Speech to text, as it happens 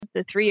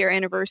the 3-year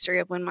anniversary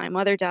of when my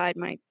mother died.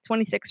 My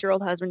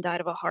 26-year-old husband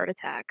died of a heart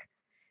attack.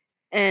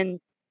 And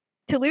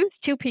to lose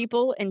two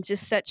people in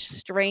just such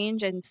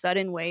strange and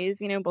sudden ways,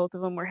 both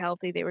of them were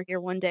healthy. They were here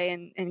one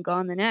day and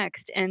gone the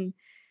next. And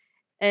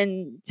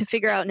to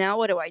figure out now,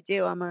 what do I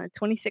do? I'm a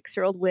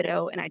 26-year-old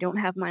widow and I don't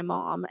have my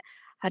mom.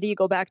 How do you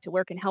go back to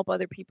work and help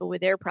other people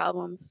with their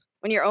problems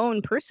when your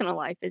own personal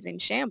life is in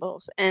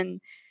shambles? And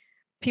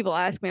people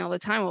ask me all the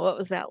time, well, what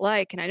was that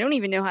like? And I don't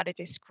even know how to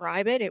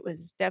describe it. It was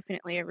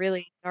definitely a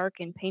really dark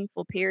and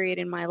painful period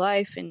in my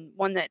life, and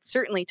one that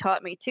certainly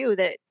taught me too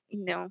that,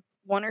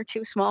 one or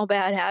two small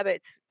bad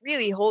habits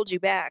really hold you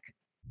back.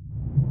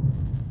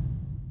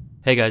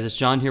 Hey guys, it's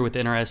John here with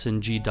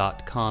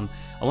NRSNG.com.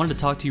 I wanted to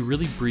talk to you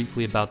really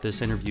briefly about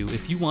this interview.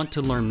 If you want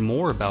to learn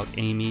more about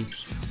Amy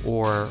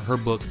or her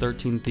book,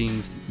 13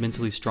 Things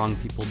Mentally Strong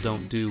People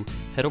Don't Do,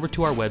 head over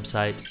to our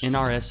website,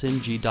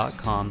 nrsng.com/Amy,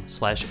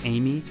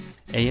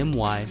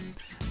 A-M-Y,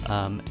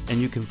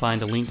 and you can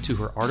find a link to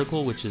her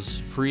article, which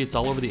is free. It's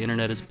all over the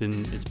internet. It's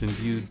been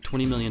viewed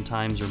 20 million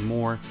times or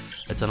more.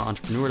 It's on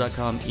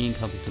entrepreneur.com, Inc.,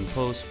 Huffington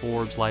Post,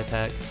 Forbes,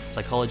 Lifehack,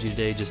 Psychology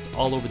Today, just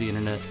all over the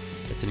internet.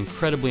 It's an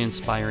incredibly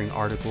inspiring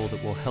article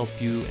that will help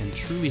you and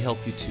truly help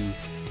you to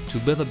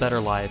live a better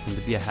life and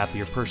to be a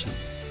happier person.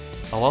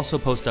 I'll also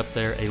post up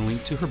there a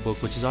link to her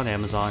book, which is on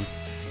Amazon,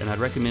 and I'd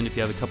recommend if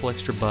you have a couple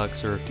extra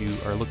bucks or if you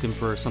are looking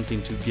for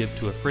something to give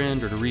to a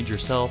friend or to read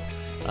yourself,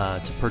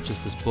 to purchase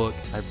this book.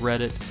 I've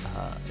read it,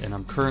 and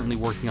I'm currently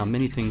working on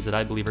many things that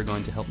I believe are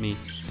going to help me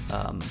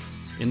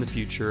in the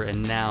future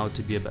and now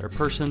to be a better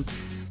person.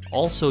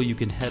 Also, you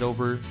can head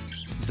over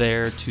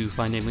there to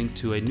find a link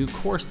to a new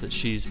course that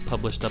she's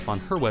published up on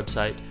her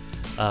website.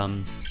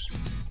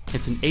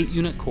 It's an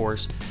 8-unit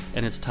course,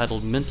 and it's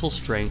titled Mental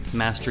Strength,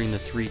 Mastering the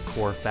 3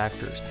 Core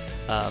Factors.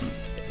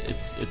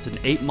 It's an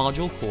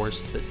 8-module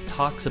course that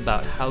talks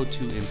about how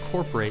to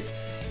incorporate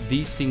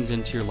these things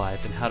into your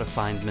life and how to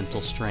find mental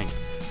strength.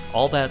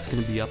 All that's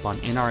going to be up on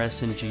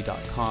nrsng.com/Amy.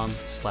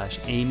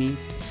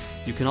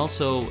 You can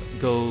also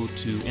go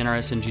to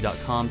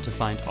nrsng.com to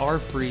find our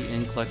free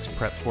NCLEX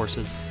prep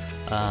courses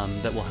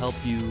that will help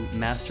you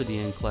master the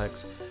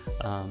NCLEX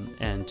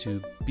and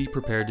to be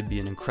prepared to be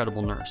an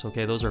incredible nurse.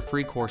 Okay, those are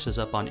free courses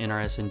up on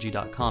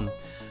nrsng.com.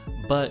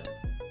 But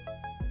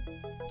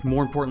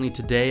more importantly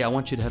today, I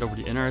want you to head over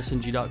to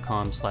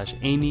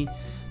nrsng.com/Amy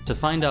to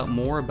find out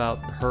more about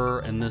her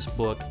and this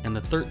book and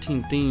the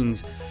 13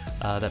 things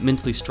that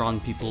mentally strong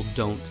people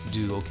don't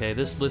do. Okay,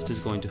 this list is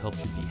going to help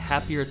you be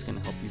happier. It's going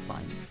to help you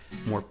find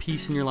more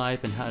peace in your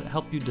life and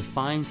help you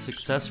define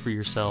success for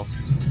yourself.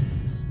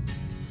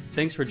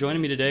 Thanks for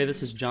joining me today.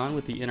 This is John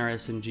with the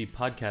NRSNG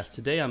podcast.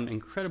 Today I'm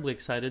incredibly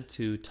excited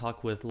to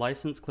talk with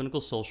licensed clinical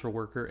social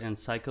worker and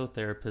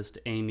psychotherapist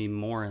Amy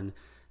Morin.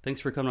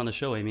 Thanks for coming on the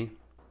show, Amy.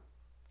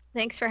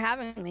 Thanks for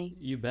having me.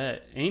 You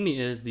bet. Amy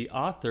is the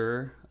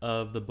author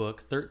of the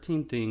book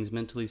 13 Things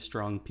Mentally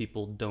Strong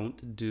People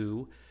Don't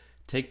Do.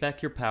 Take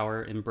back your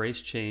power,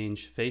 embrace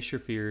change, face your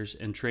fears,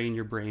 and train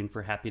your brain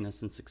for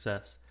happiness and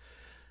success.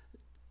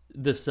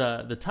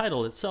 The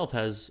title itself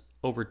has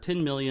over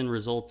 10 million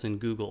results in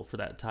Google for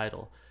that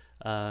title.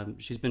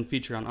 She's been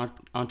featured on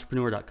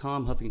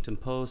entrepreneur.com, Huffington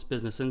Post,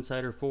 Business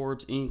Insider,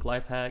 Forbes, Inc.,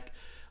 Lifehack,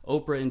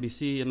 Oprah,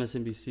 NBC,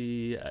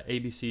 MSNBC,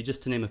 ABC,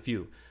 just to name a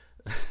few.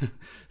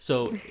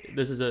 So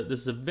this is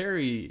a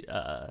very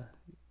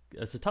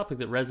it's a topic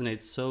that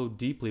resonates so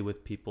deeply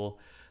with people.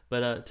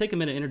 But take a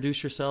minute,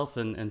 introduce yourself,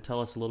 and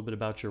tell us a little bit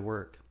about your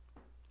work.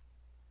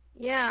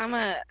 Yeah, I'm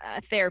a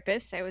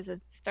therapist. I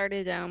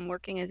started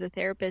working as a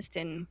therapist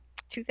in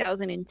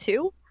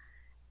 2002.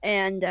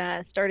 And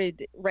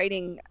started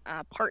writing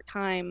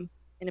part-time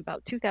in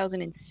about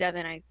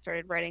 2007. I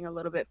started writing a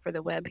little bit for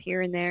the web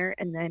here and there.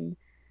 And then,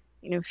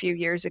 a few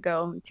years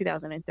ago, in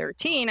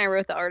 2013, I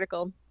wrote the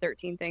article,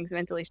 13 Things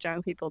Mentally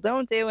Strong People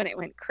Don't Do, and it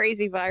went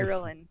crazy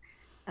viral and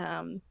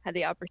had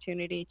the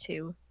opportunity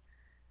to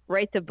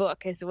write the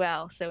book as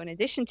well. So in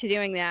addition to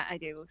doing that, I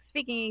do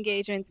speaking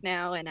engagements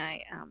now, and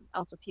I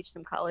also teach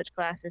some college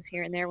classes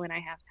here and there when I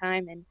have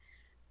time, and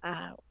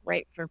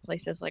write for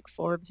places like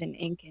Forbes and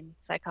Inc. and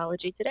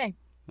Psychology Today.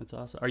 That's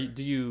awesome.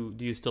 Do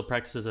you still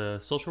practice as a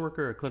social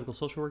worker, a clinical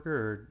social worker,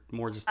 or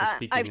more just the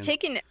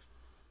speaking?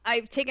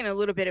 I've taken a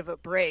little bit of a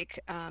break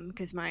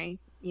because I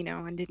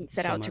didn't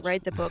set out to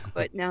write the book,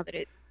 but now that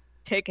it's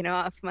taken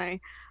off, the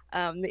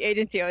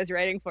agency I was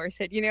writing for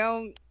said,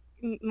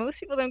 most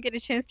people don't get a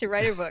chance to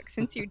write a book.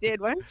 Since you did,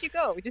 why don't you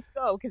go? Just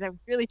go, because I was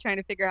really trying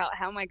to figure out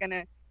how am I going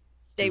to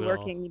stay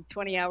working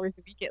 20 hours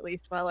a week at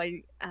least while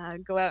I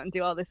go out and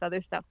do all this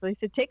other stuff. So they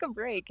said, take a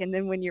break, and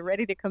then when you're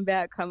ready to come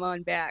back, come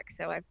on back.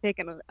 So I've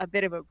taken a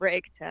bit of a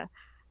break to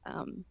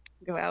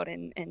go out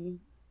and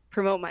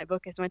promote my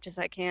book as much as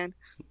I can.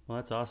 Well,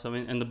 that's awesome.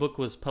 And the book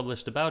was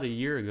published about a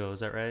year ago, is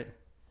that right?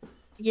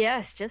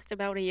 Yes, just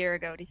about a year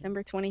ago,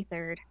 December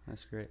 23rd.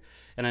 That's great.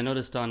 And I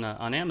noticed on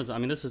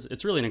Amazon,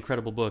 it's really an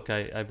incredible book.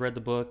 I've read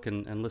the book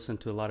and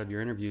listened to a lot of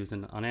your interviews,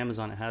 and on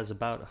Amazon it has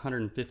about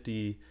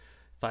 150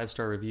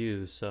 5-star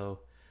reviews, so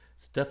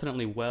it's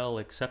definitely well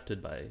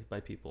accepted by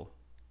people.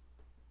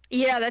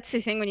 Yeah, that's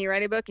the thing when you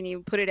write a book and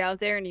you put it out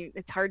there and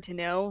it's hard to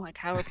know, like,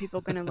 how are people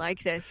going to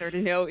like this, or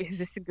to know, is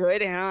this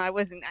good? I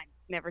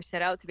never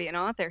set out to be an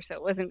author, so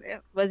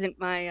it wasn't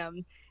my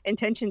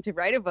intention to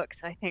write a book.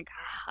 So I think,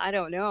 I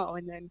don't know.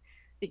 And then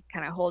you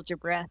kind of hold your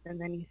breath, and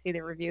then you see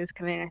the reviews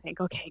come in. I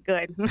think, okay,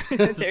 good.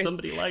 There's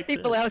Somebody liked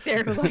people it. out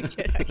there who liked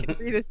it. I can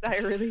breathe a sigh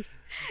of relief.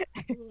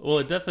 Well,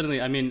 it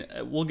definitely, I mean,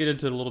 we'll get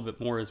into it a little bit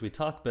more as we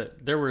talk,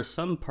 but there were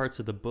some parts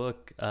of the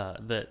book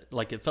that,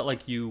 like, it felt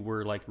like you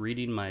were, like,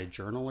 reading my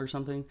journal or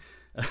something,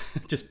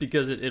 just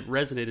because it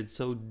resonated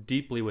so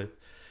deeply with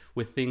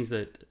things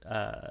that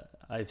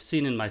I've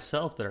seen in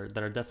myself that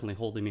are definitely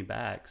holding me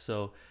back.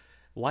 So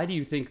why do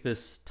you think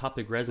this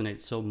topic resonates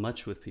so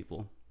much with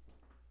people?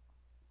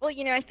 Well,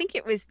 I think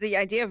it was the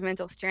idea of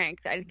mental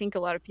strength. I think a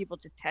lot of people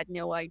just had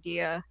no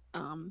idea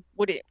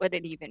what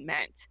it even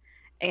meant.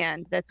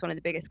 And that's one of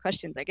the biggest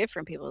questions I get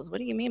from people is, what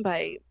do you mean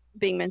by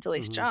being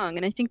mentally Mm-hmm. strong?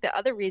 And I think the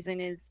other reason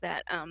is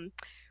that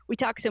we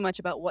talk so much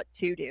about what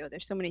to do.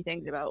 There's so many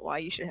things about why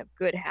you should have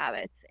good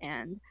habits.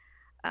 And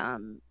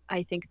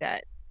I think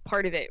that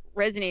part of it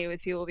resonated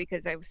with people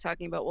because I was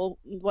talking about, well,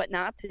 what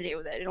not to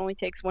do, that it only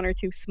takes one or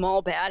two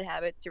small bad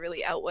habits to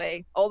really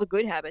outweigh all the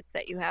good habits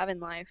that you have in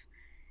life.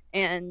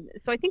 And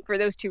so I think for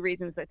those two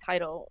reasons, the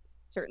title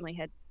certainly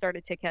had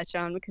started to catch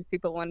on because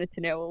people wanted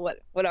to know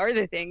what are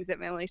the things that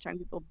mentally strong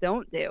people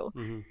don't do.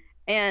 Mm-hmm.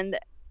 And,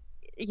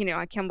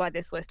 I come by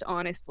this list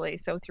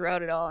honestly. So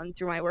throughout it all and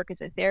through my work as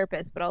a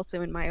therapist, but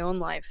also in my own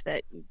life,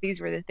 that these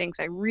were the things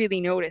I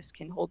really noticed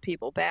can hold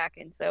people back.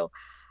 And so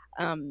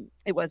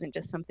it wasn't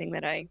just something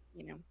that I,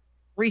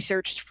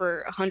 researched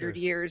for 100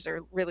 Sure. years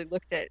or really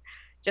looked at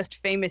just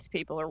famous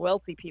people or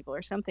wealthy people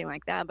or something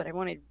like that. But I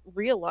wanted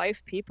real life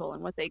people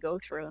and what they go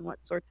through and what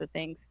sorts of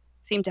things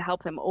seem to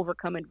help them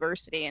overcome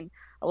adversity. And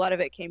a lot of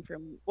it came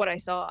from what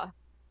I saw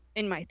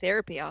in my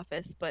therapy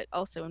office, but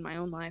also in my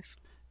own life.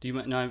 Do you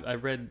mind? Now,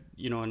 I've read,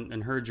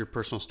 and heard your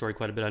personal story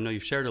quite a bit. I know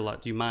you've shared a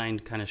lot. Do you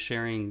mind kind of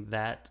sharing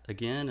that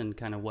again and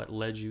kind of what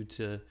led you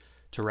to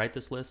write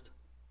this list?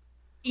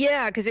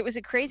 Yeah, because it was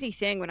a crazy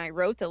thing when I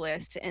wrote the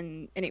list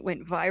and it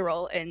went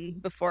viral.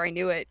 And before I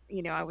knew it,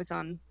 I was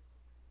on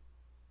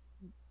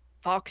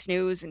Fox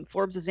News and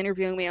Forbes was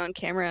interviewing me on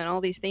camera and all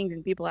these things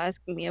and people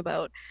asking me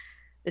about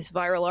this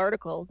viral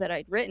article that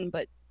I'd written,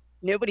 but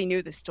nobody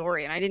knew the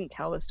story. And I didn't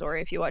tell the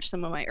story. If you watch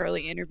some of my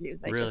early interviews,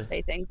 I just Really?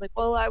 say things like,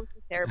 well, I was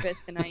a therapist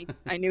and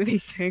I knew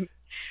these things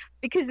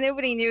because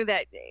nobody knew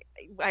that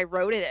I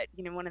wrote it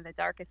at, one of the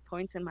darkest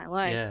points in my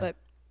life. Yeah. But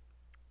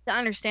to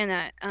understand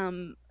that,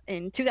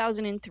 in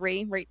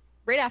 2003,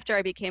 right after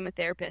I became a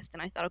therapist,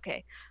 and I thought,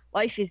 okay,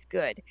 life is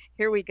good.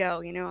 Here we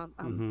go.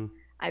 Mm-hmm.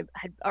 I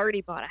had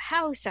already bought a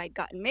house. I'd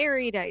gotten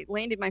married. I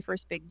landed my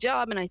first big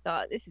job, and I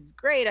thought, this is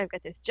great. I've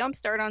got this jump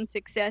start on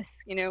success.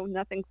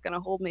 Nothing's going to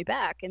hold me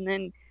back. And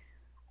then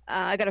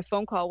I got a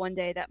phone call one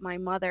day that my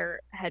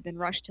mother had been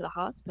rushed to the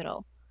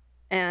hospital.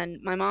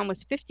 And my mom was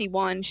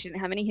 51. She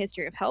didn't have any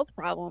history of health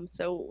problems,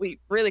 so we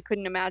really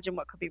couldn't imagine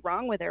what could be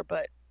wrong with her.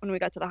 But when we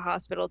got to the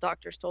hospital,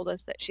 doctors told us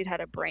that she'd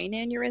had a brain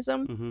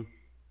aneurysm. Mm-hmm.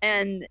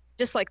 And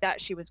just like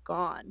that, she was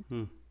gone.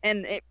 Hmm.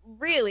 And it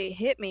really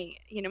hit me.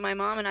 My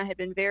mom and I had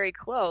been very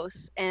close,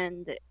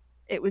 and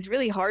it was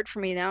really hard for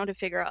me now to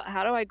figure out,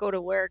 how do I go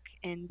to work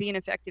and be an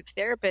effective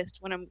therapist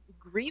when I'm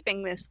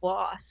grieving this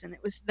loss? And it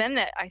was then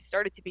that I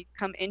started to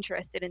become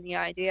interested in the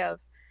idea of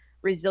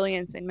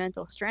resilience and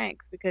mental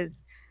strength, because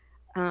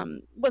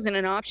it wasn't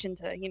an option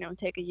to,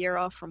 take a year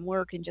off from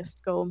work and just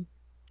go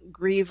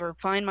grieve or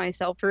find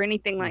myself or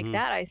anything like Mm-hmm.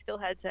 that. I still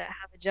had to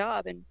have a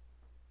job.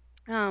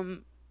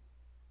 Um,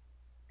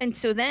 and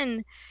so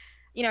then,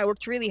 I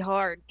worked really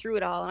hard through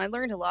it all, and I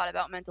learned a lot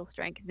about mental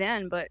strength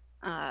then, but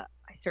I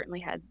certainly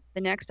had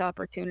the next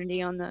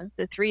opportunity on the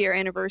 3-year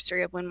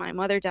anniversary of when my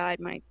mother died.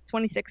 My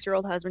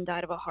 26-year-old husband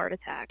died of a heart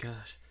attack.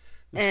 Gosh.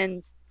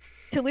 And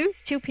to lose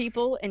two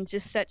people in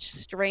just such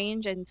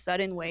strange and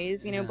sudden ways,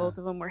 Yeah. both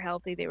of them were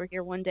healthy. They were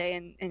here one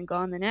day and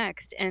gone the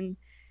next. And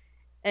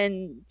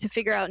to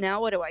figure out,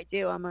 now what do I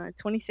do? I'm a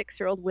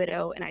 26-year-old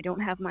widow, and I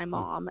don't have my Hmm.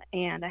 mom,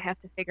 and I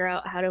have to figure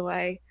out, how do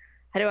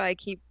I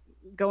keep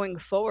going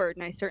forward?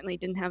 And I certainly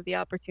didn't have the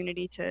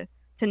opportunity to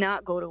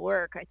not go to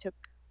work. I took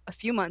a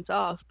few months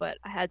off, but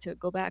I had to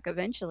go back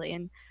eventually.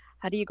 And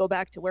how do you go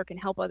back to work and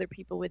help other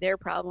people with their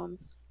problems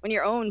when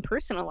your own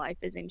personal life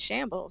is in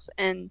shambles?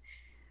 And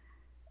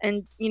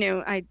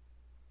I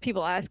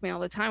people ask me all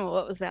the time, well,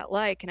 what was that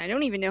like? And I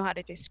don't even know how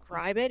to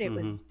describe it. It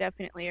was Mm-hmm.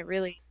 definitely a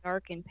really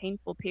dark and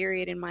painful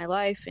period in my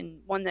life, and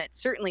one that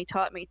certainly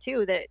taught me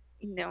too that,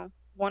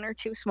 one or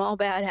two small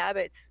bad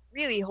habits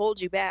really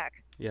hold you back.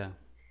 Yeah.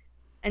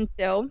 And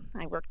so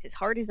I worked as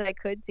hard as I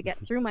could to get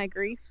through my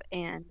grief,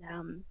 and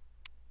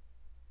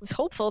was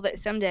hopeful that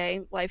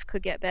someday life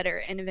could get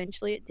better. And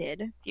eventually it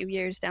did. A few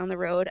years down the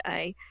road,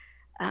 I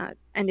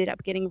ended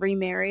up getting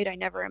remarried. I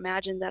never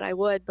imagined that I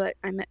would, but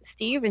I met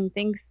Steve and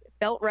things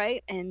felt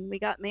right, and we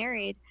got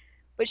married.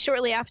 But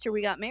shortly after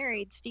we got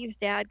married, Steve's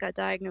dad got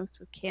diagnosed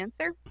with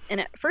cancer. And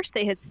at first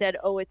they had said,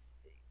 oh,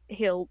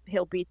 he'll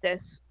beat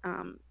this.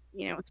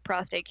 It's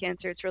prostate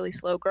cancer. It's really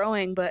slow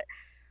growing. But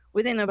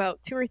within about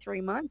 2 or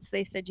 3 months,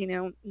 they said,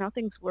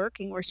 nothing's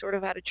working. We're sort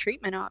of out of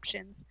treatment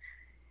options.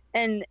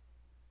 And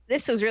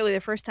this was really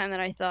the first time that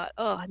I thought,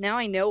 oh, now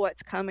I know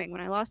what's coming.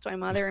 When I lost my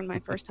mother and my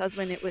first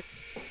husband, it was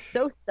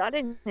so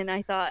sudden. And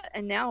I thought,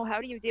 and now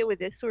how do you deal with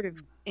this sort of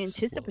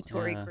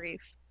anticipatory Yeah.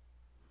 grief?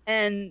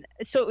 And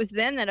so it was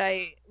then that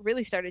I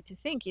really started to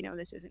think,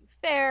 this isn't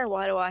fair.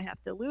 Why do I have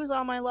to lose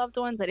all my loved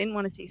ones? I didn't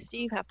want to see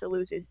Steve have to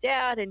lose his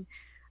dad. And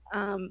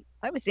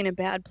I was in a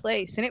bad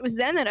place. And it was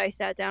then that I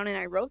sat down and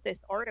I wrote this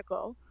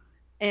article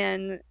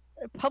and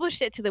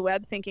published it to the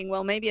web thinking,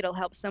 well, maybe it'll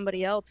help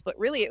somebody else. But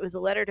really it was a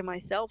letter to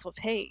myself of,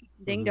 hey,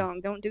 ding Mm-hmm.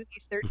 dong, don't do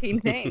these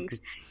 13 things.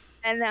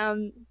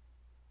 And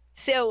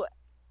so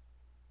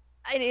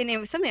and it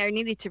was something I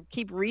needed to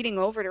keep reading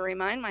over to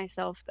remind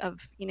myself of,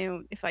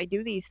 if I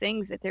do these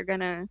things that they're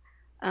going to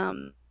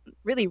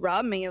really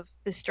rob me of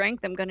the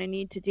strength I'm going to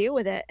need to deal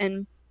with it.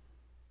 And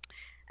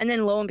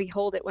then lo and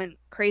behold, it went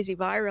crazy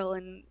viral.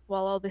 And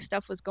while all this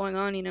stuff was going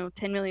on,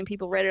 10 million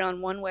people read it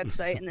on one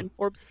website, and then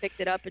Forbes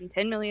picked it up and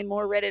 10 million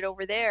more read it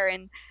over there.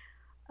 And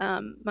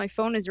my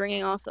phone is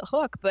ringing off the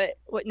hook. But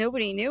what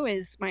nobody knew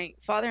is my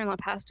father-in-law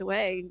passed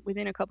away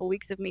within a couple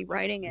weeks of me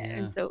writing it. Yeah.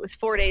 And so it was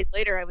 4 days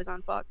later, I was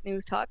on Fox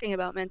News talking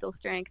about mental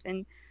strength.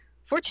 And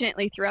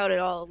fortunately, throughout it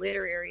all, a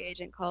literary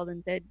agent called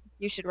and said,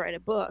 you should write a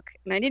book.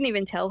 And I didn't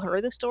even tell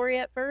her the story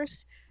at first.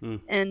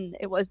 And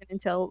it wasn't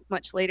until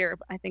much later,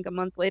 I think a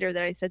month later,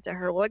 that I said to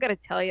her, well, I got to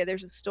tell you,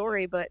 there's a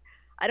story, but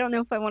I don't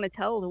know if I want to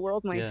tell the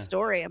world my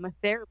story. I'm a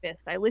therapist.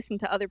 I listen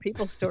to other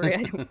people's story.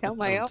 I don't tell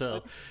my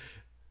own.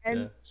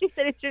 And she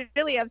said, it's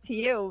really up to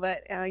you,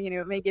 but,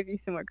 it may give you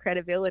some more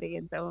credibility.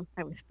 And so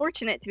I was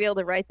fortunate to be able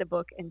to write the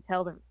book and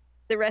tell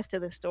the rest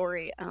of the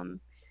story,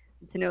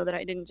 to know that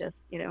I didn't just,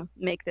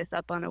 make this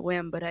up on a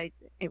whim, but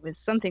it was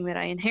something that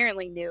I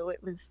inherently knew.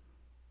 It was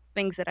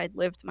things that I'd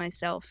lived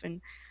myself.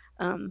 And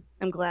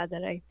I'm glad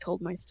that I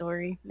told my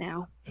story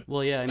now.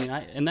 Well, yeah, I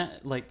mean,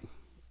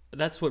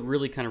 that's what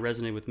really kind of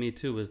resonated with me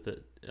too, was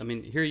that, I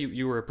mean, here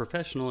you were a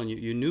professional and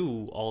you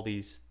knew all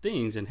these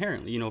things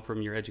inherently,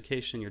 from your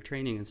education, your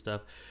training and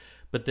stuff,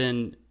 but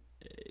then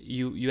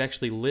you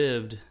actually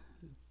lived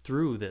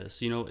through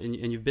this, and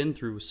you've been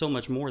through so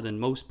much more than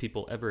most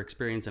people ever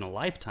experience in a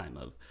lifetime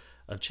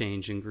of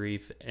change and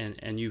grief,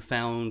 and you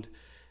found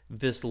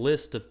this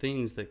list of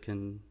things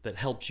that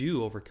helps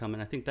you overcome.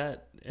 And I think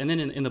that, and then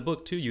in the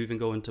book too, you even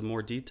go into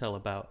more detail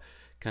about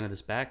kind of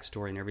this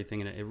backstory and everything.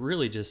 And it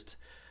really just,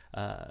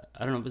 I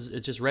don't know,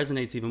 it just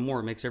resonates even more.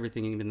 It makes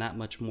everything even that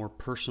much more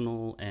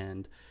personal.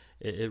 And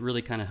it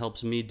really kind of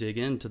helps me dig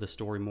into the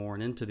story more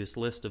and into this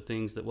list of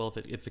things that, well,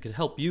 if it could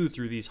help you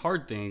through these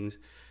hard things,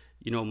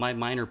 my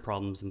minor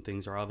problems and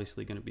things are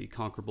obviously going to be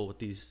conquerable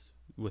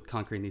with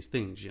conquering these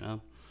things,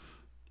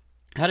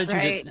 How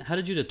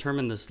did you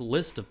determine this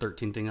list of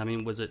 13 things? I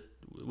mean, was it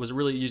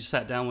really, you just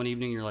sat down one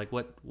evening, you're like,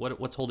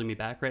 what's holding me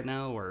back right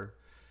now? Or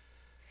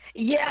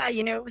yeah,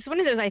 it was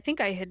one of those, I think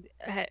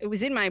it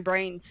was in my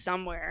brain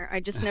somewhere. I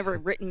just never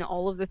written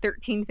all of the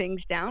 13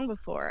 things down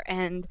before.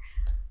 And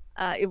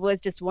it was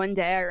just one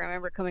day I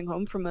remember coming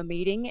home from a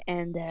meeting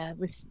and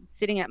was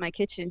sitting at my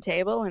kitchen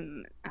table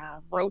and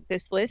wrote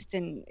this list,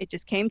 and it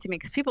just came to me,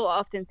 because people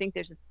often think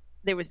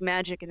there was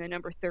magic in the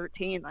number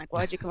 13. Like,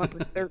 why'd you come up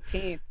with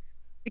 13?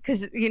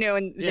 Because, I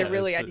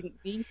didn't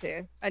mean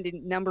to. I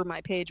didn't number my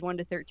page 1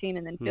 to 13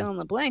 and then fill in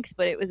the blanks,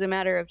 but it was a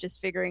matter of just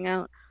figuring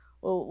out,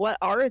 well, what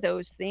are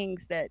those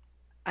things that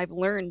I've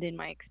learned in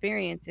my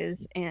experiences,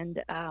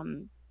 and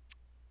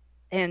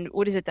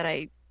what is it that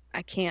I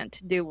can't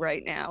do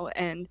right now?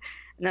 And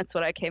that's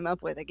what I came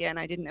up with. Again,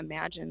 I didn't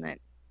imagine that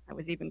I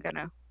was even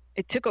gonna.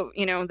 It took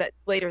that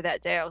later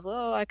that day I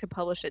was, I could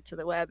publish it to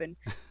the web and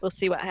we'll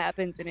see what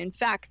happens. And in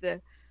fact,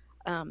 a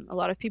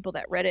lot of people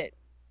that read it,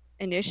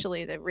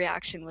 initially the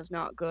reaction was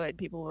not good.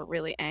 People were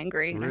really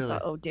angry, and I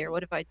thought, oh dear,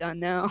 what have I done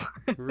now?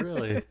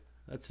 Really?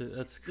 That's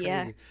crazy.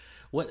 Yeah.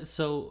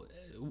 So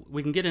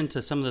we can get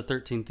into some of the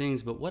 13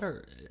 things, but what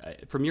are,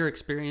 from your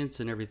experience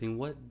and everything,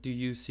 what do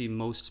you see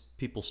most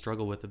people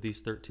struggle with of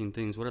these 13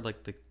 things? What are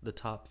like the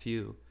top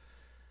few?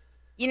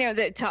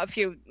 The top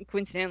few,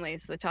 coincidentally,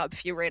 is the top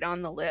few right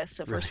on the list.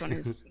 The first one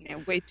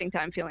is, wasting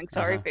time feeling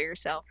sorry for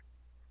yourself.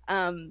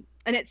 And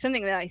it's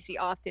something that I see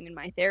often in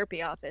my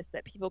therapy office,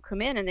 that people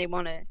come in and they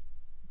want to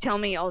tell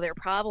me all their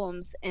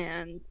problems.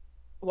 And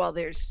while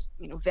there's,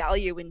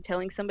 value in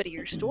telling somebody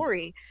your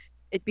story,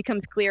 it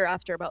becomes clear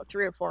after about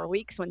 3 or 4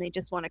 weeks when they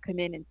just want to come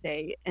in and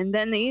say, and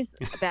then these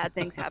bad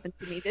things happened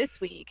to me this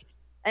week.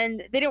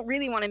 And they don't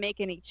really want to make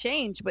any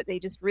change, but they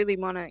just really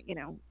want to,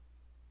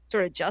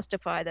 sort of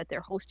justify that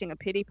they're hosting a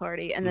pity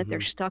party and that they're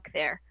stuck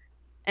there.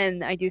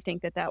 And I do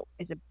think that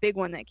is a big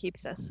one that keeps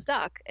us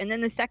stuck. And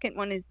then the second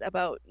one is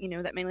about,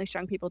 that mainly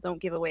strong people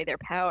don't give away their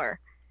power.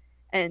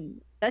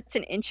 And that's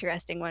an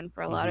interesting one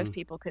for a lot of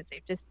people, because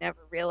they've just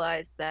never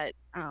realized that,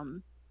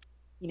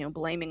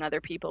 blaming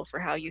other people for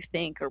how you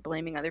think or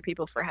blaming other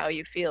people for how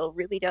you feel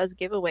really does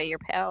give away your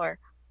power.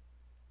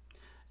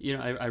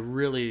 I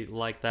really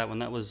like that one.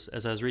 That was,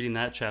 as I was reading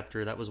that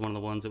chapter, that was one of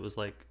the ones that was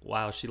like,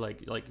 wow,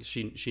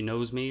 she she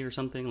knows me or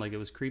something. Like, it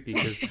was creepy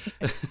because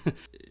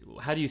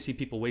how do you see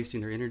people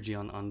wasting their energy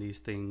on these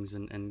things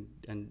and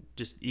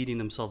just eating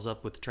themselves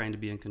up with trying to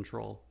be in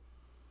control?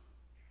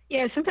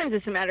 Yeah, sometimes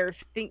it's a matter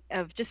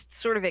of just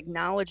sort of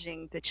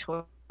acknowledging the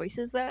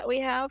choices that we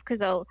have.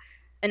 Because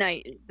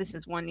this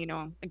is one,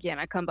 again,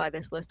 I come by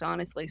this list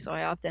honestly, so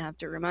I often have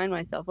to remind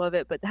myself of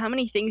it. But how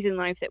many things in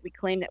life that we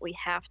claim that we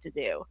have to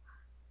do?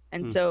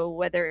 And Hmm. so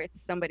whether it's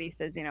somebody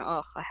says,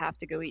 oh, I have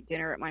to go eat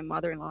dinner at my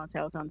mother-in-law's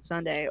house on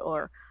Sunday,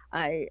 or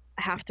I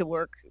have to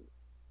work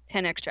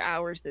 10 extra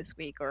hours this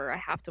week, or I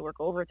have to work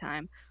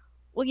overtime.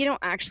 Well, you don't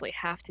actually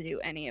have to do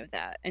any of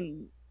that.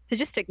 And to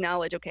just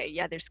acknowledge, okay,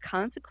 yeah, there's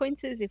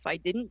consequences if I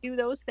didn't do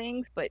those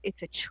things, but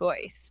it's a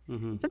choice. Hmm.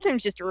 And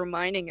sometimes just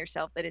reminding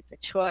yourself that it's a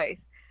choice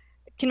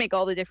can make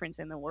all the difference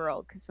in the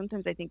world. Because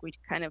sometimes I think we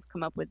kind of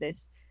come up with this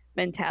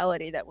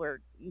mentality that we're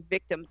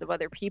victims of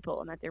other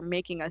people and that they're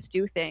making us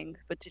do things.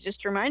 But to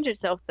just remind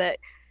yourself that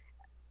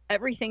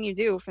everything you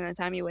do from the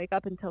time you wake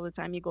up until the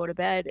time you go to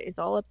bed is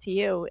all up to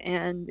you.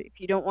 And if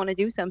you don't want to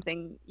do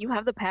something, you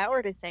have the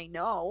power to say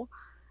no.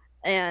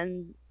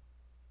 And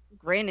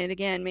granted,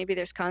 again, maybe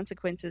there's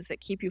consequences that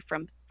keep you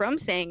from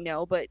saying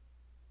no, but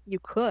you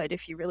could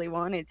if you really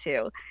wanted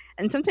to.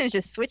 And sometimes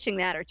just switching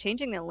that or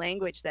changing the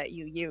language that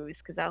you use,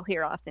 because I'll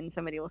hear often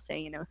somebody will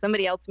say,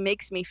 somebody else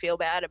makes me feel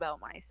bad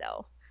about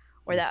myself,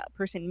 or that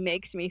person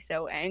makes me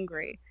so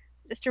angry.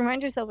 Just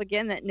remind yourself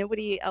again that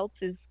nobody else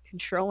is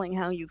controlling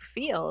how you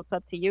feel. It's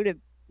up to you to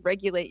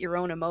regulate your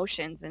own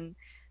emotions, and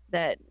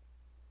that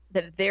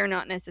they're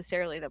not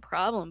necessarily the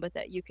problem, but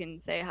that you can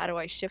say, how do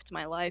I shift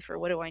my life, or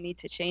what do I need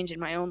to change in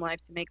my own life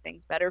to make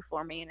things better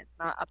for me? And it's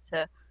not up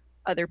to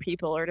other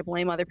people or to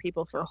blame other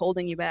people for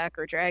holding you back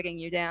or dragging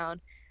you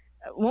down.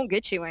 It won't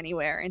get you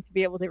anywhere. And to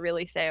be able to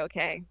really say,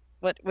 okay,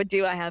 what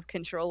do I have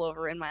control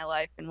over in my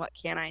life, and what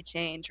can I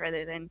change,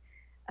 rather than,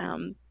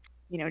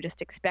 just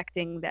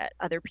expecting that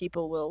other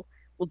people will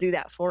do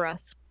that for us.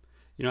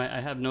 I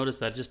have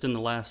noticed that just in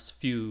the last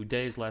few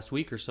days, last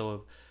week or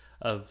so,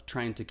 of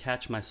trying to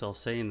catch myself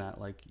saying that,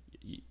 like,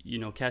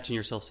 catching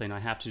yourself saying, I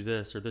have to do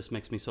this, or this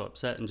makes me so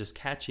upset, and just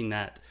catching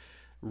that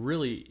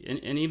really,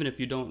 and even if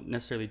you don't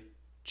necessarily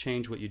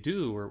change what you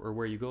do, or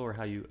where you go, or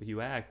how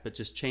you act, but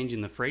just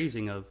changing the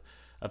phrasing of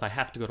I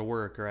have to go to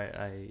work, or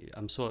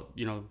I'm so,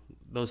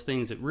 those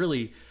things,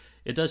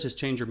 it does just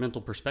change your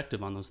mental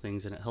perspective on those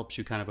things, and it helps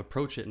you kind of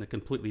approach it in a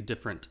completely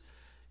different,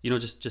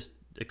 just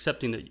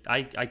accepting that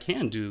I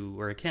can do,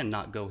 or I can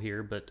not go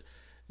here, but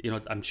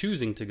I'm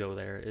choosing to go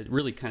there. It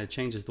really kind of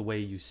changes the way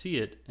you see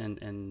it,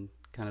 and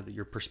kind of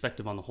your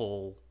perspective on the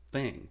whole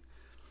thing.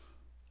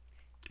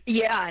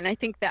 Yeah, and I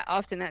think that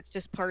often that's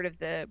just part of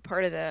the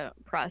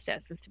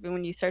process, is to be,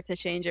 when you start to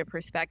change your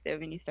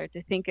perspective and you start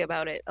to think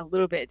about it a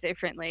little bit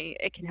differently,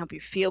 it can help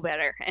you feel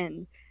better.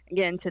 And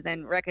again, to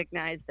then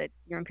recognize that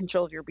you're in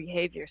control of your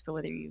behavior. So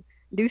whether you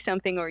do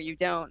something or you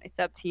don't, it's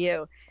up to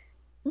you.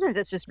 Sometimes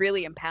it's just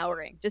really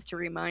empowering, just to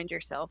remind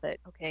yourself that,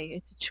 okay,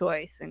 it's a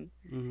choice, and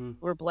Mm-hmm.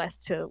 we're blessed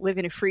to live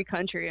in a free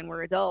country, and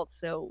we're adults,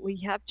 so we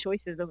have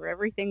choices over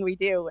everything we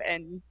do.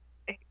 And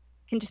it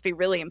can just be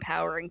really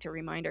empowering to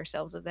remind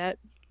ourselves of that.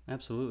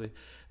 Absolutely.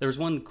 There was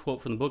one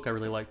quote from the book I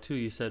really liked too.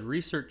 You said,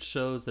 research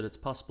shows that it's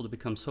possible to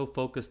become so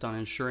focused on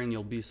ensuring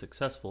you'll be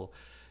successful,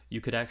 you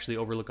could actually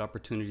overlook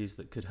opportunities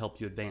that could help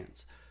you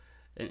advance.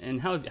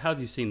 And how have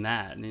you seen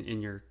that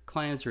in your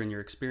clients, or in your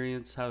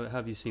experience? How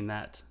have you seen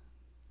that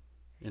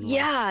in life?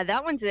 Yeah,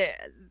 that one's a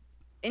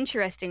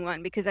interesting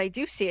one, because I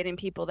do see it in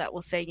people that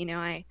will say,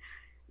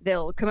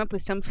 they'll come up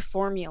with some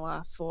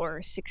formula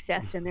for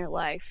success in their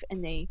life,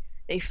 and they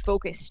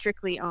focus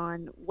strictly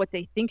on what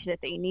they think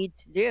that they need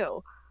to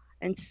do.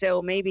 And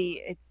so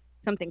maybe it's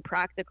something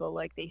practical,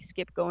 like they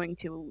skip going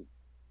to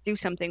do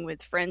something with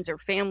friends or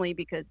family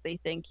because they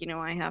think,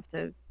 I have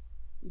to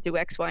do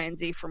X, Y, and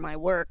Z for my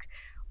work.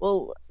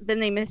 Well, then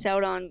they miss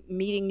out on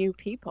meeting new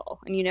people,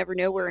 and you never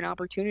know where an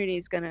opportunity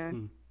is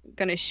Hmm.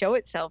 going to show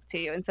itself to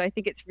you. And so I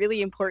think it's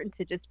really important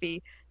to just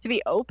be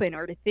open,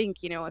 or to think,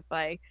 if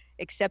I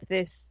accept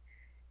this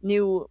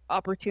new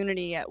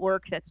opportunity at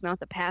work, that's not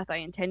the path I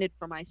intended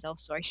for myself,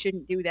 so I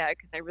shouldn't do that,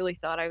 because I really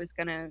thought I was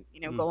going to,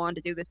 Hmm. go on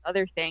to do this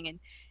other thing.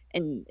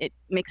 And it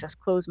makes us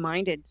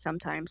close-minded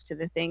sometimes to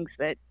the things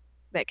that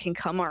can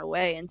come our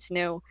way. And to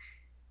know,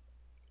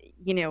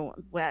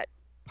 what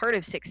part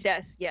of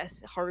success, yes,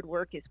 hard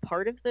work is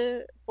part of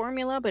the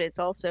formula, but it's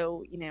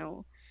also,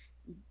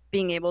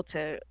 being able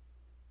to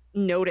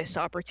notice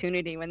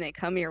opportunity when they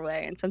come your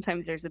way. And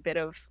sometimes there's a bit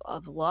of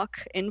luck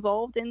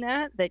involved in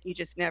that you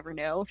just never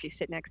know. If you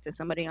sit next to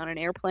somebody on an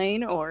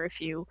airplane, or if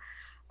you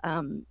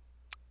um,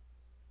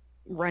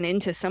 run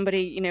into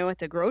somebody, at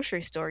the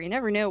grocery store, you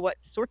never know what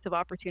sorts of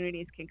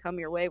opportunities can come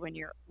your way when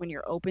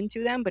you're open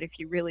to them. But if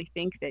you really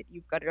think that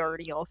you've got it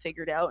already all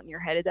figured out and you're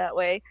headed that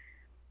way,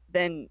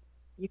 then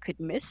you could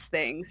miss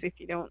things if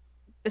you don't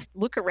just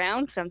look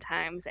around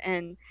sometimes.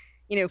 And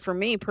for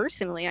me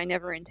personally, I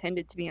never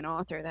intended to be an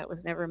author. That was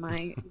never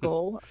my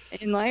goal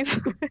in life.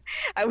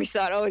 I always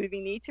thought, oh, it'd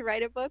be neat to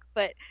write a book.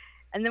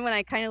 And then when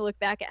I kind of look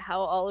back at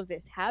how all of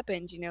this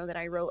happened, that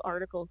I wrote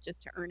articles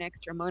just to earn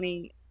extra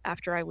money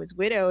after I was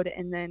widowed.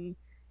 And then,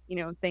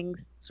 things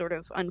sort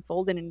of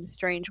unfolded in a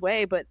strange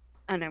way.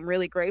 And I'm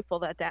really grateful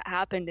that that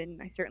happened.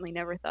 And I certainly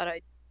never thought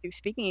I'd do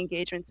speaking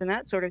engagements and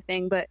that sort of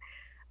thing. But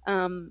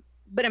I'm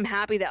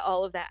happy that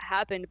all of that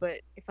happened. But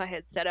if I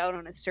had set out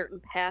on a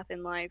certain path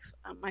in life,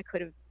 I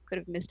could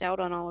have missed out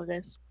on all of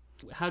this.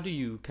 How do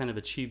you kind of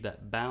achieve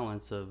that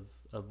balance of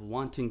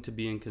wanting to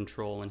be in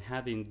control and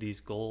having these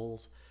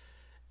goals,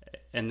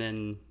 and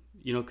then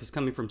because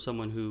coming from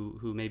someone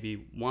who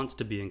maybe wants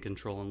to be in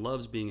control and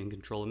loves being in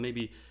control and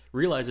maybe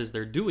realizes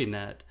they're doing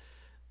that,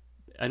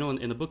 I know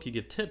in the book you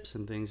give tips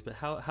and things, but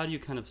how do you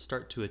kind of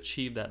start to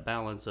achieve that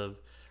balance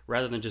of,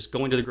 rather than just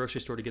going to the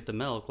grocery store to get the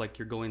milk, like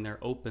you're going there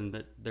open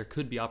that there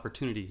could be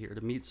opportunity here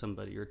to meet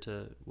somebody or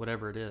to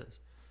whatever it is?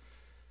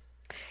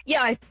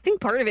 Yeah, I think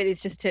part of it is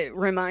just to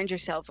remind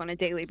yourself on a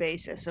daily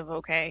basis of,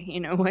 okay,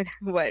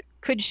 what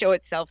could show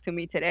itself to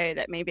me today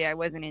that maybe I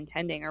wasn't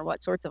intending, or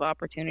what sorts of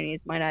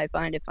opportunities might I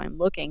find if I'm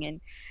looking. And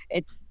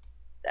it's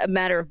a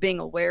matter of being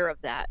aware of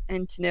that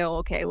and to know,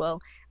 okay, well,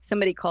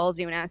 somebody calls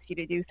you and asks you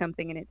to do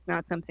something and it's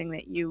not something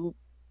that you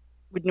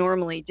would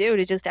normally do,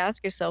 to just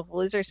ask yourself,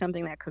 well, is there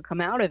something that could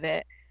come out of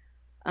it?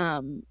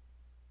 And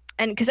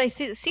because I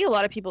see a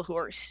lot of people who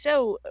are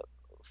so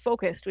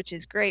focused, which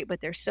is great,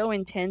 but they're so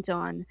intent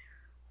on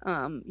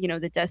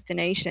the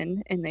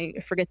destination, and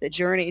they forget the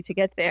journey to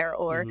get there,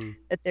 or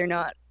that they're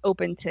not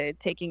open to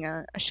taking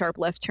a sharp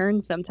left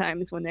turn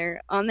sometimes when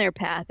they're on their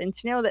path. And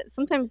to know that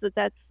sometimes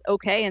that's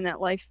okay, and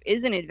that life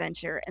is an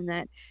adventure, and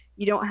that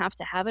you don't have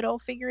to have it all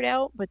figured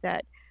out, but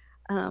that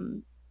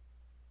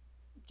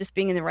just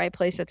being in the right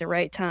place at the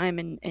right time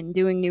and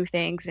doing new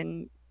things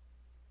and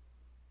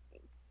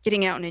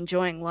getting out and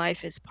enjoying life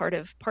is part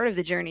of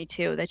the journey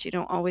too, that you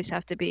don't always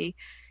have to be.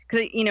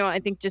 Because, I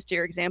think just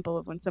your example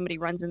of when somebody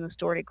runs in the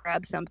store to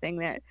grab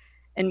something,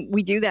 and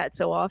we do that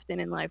so often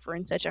in life. We're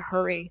in such a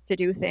hurry to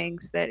do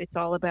things that it's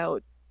all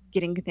about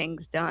getting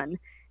things done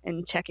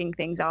and checking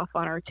things off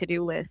on our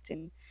to-do list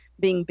and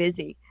being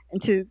busy.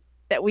 And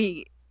that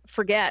we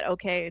forget,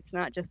 okay, it's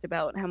not just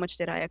about how much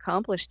did I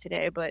accomplish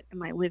today, but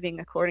am I living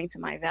according to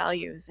my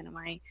values, and am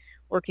I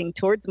working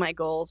towards my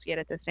goals, yet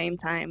at the same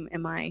time,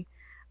 am I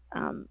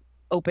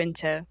open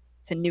to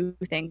new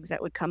things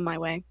that would come my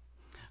way?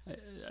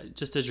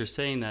 Just as you're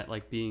saying that,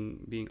 like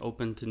being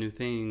open to new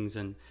things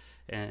and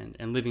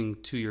living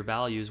to your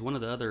values, one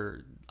of the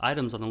other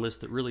items on the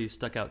list that really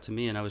stuck out to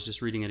me, and I was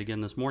just reading it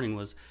again this morning,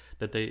 was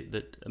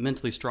that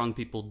mentally strong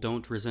people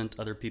don't resent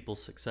other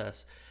people's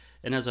success.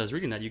 And as I was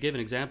reading that, you gave an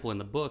example in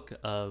the book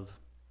of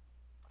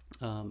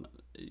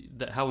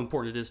that how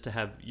important it is to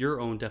have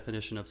your own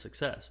definition of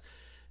success.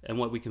 And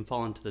what we can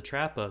fall into the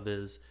trap of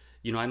is,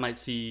 I might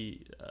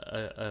see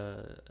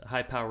a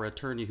high-power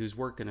attorney who's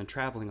working and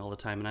traveling all the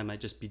time, and I might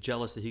just be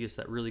jealous that he gets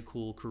that really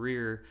cool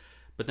career.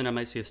 But then I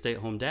might see a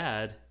stay-at-home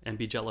dad and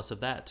be jealous of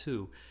that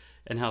too.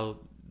 And how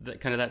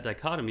that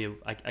dichotomy of,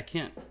 I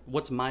can't,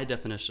 what's my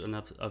definition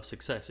of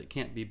success? It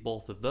can't be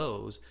both of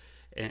those,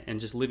 and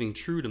just living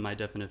true to my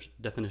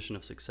definition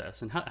of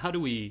success. And how do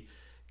we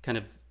kind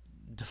of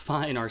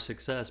define our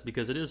success?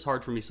 Because it is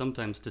hard for me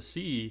sometimes to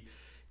see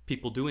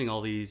people doing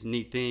all these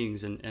neat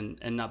things and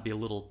not be a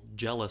little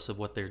jealous of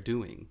what they're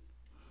doing.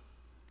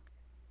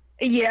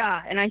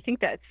 Yeah, and I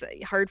think that's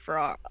hard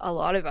for a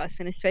lot of us,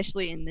 and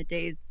especially in the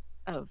days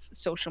of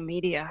social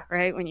media,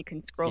 right? When you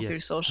can scroll through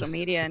social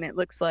media and it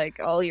looks like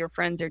all your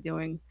friends are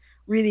doing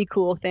really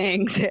cool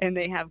things and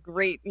they have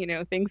great,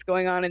 things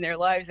going on in their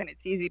lives, and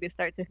it's easy to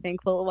start to think,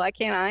 well, why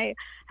can't I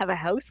have a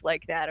house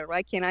like that, or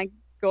why can't I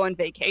go on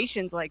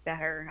vacations like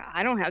that, or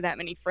I don't have that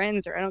many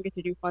friends, or I don't get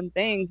to do fun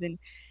things, and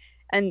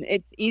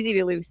it's easy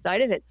to lose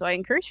sight of it. So I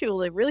encourage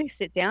people to really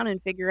sit down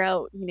and figure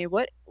out,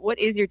 what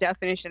is your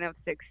definition of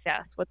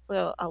success? What's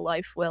a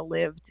life well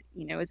lived?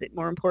 Is it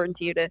more important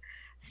to you to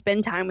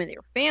spend time with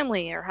your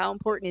family, or how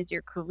important is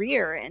your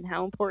career, and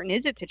how important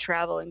is it to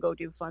travel and go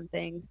do fun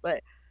things?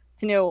 But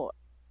to know,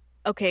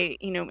 okay,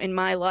 in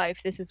my life,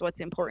 this is what's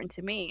important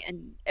to me.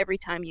 And every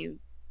time you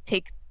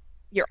take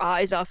your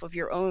eyes off of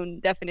your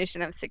own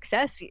definition of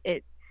success,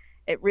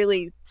 it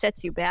really sets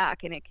you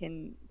back, and it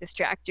can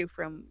distract you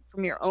from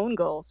your own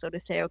goal. So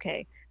to say,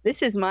 okay, this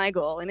is my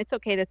goal, and it's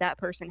okay that that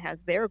person has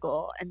their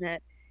goal, and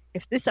that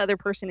if this other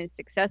person is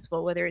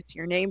successful, whether it's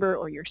your neighbor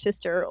or your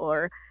sister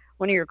or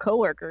one of your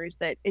coworkers,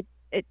 that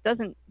it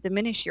doesn't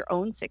diminish your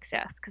own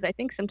success. Because I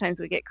think sometimes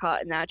we get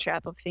caught in that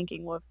trap of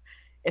thinking, well,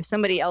 if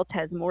somebody else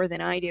has more than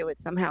I do, it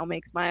somehow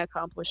makes my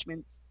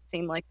accomplishments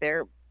seem like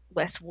they're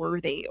less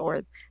worthy,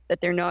 or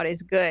that they're not as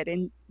good.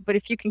 But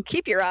if you can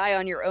keep your eye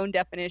on your own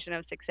definition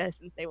of success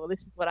and say, well, this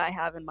is what I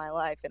have in my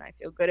life and I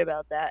feel good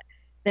about that,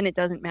 then it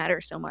doesn't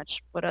matter so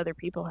much what other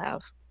people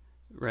have.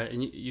 Right.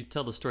 And you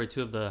tell the story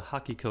too of the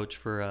hockey coach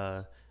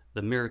for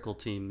the Miracle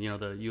team,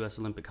 the U.S.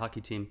 Olympic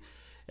hockey team.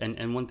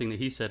 And one thing that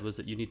he said was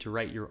that you need to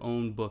write your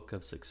own book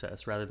of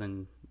success rather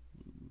than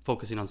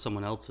focusing on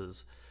someone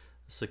else's.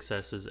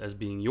 success as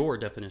being your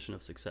definition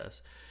of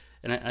success.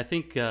 And I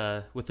think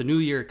with the new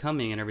year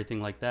coming and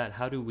everything like that,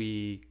 how do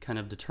we kind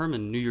of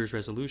determine New Year's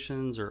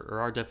resolutions or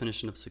our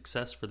definition of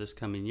success for this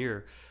coming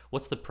year?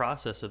 What's the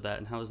process of that,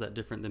 and how is that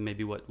different than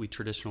maybe what we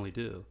traditionally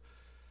do?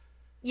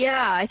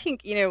 Yeah, I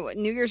think, New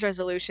Year's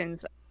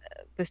resolutions,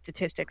 the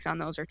statistics on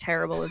those are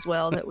terrible as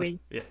well, that we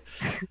Yeah.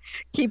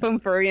 keep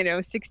them for,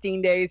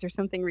 16 days or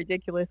something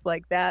ridiculous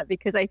like that,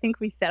 because I think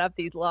we set up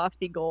these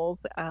lofty goals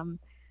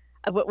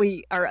of what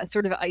we are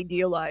sort of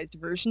idealized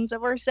versions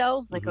of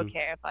ourselves. Like, Mm-hmm.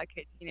 okay, if I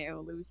could,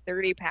 lose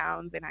 30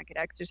 pounds and I could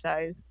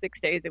exercise 6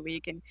 days a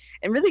week, and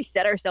really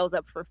set ourselves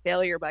up for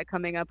failure by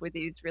coming up with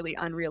these really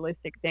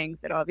unrealistic things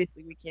that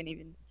obviously we can't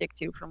even stick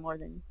to for more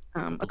than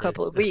a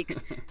couple of weeks.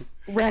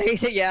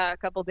 Right. Yeah. A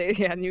couple days.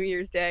 Yeah. New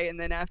Year's Day. And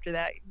then after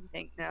that, you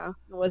think, no,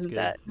 it wasn't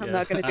that. I'm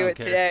not going to do it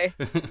today.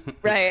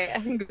 Right. I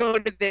can go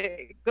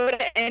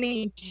to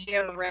any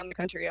gym around the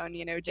country on,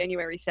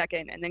 January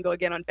 2nd, and then go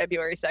again on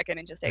February 2nd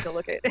and just take a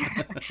look at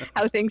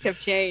how things have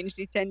changed.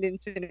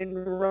 Attendance and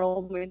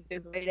enrollment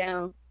is way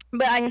down.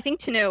 But I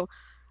think to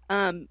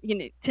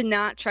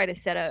not try to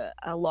set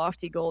a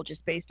lofty goal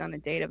just based on the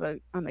date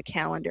on the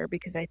calendar,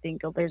 because I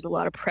think there's a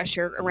lot of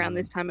pressure around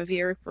this time of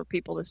year for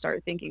people to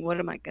start thinking, what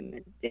am I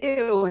going to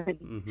do?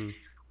 And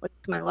what's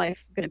my life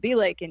going to be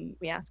like? And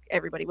we ask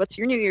everybody, what's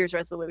your New Year's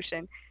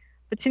resolution?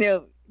 But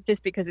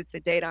just because it's a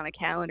date on a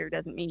calendar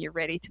doesn't mean you're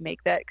ready to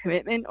make that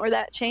commitment or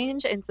that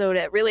change. And so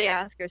to really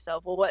ask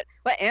yourself, well, what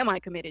am I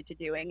committed to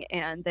doing?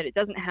 And that it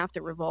doesn't have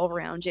to revolve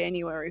around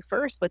January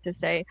 1st, but to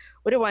say,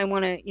 what do I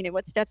want to,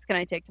 what steps can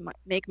I take to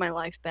make my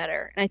life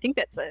better? And I think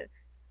that's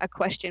a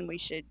question we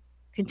should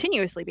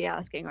continuously be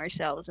asking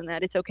ourselves, and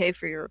that it's okay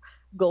for your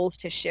goals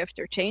to shift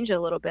or change a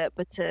little bit,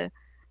 but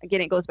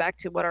again, it goes back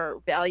to what our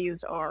values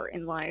are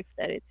in life,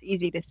 that it's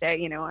easy to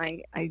say,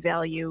 I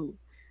value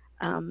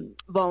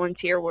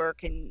volunteer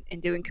work and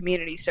doing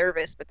community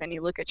service, but then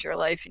you look at your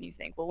life and you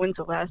think, well, when's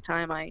the last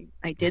time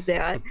I did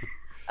that?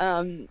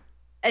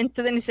 And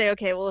so then you say,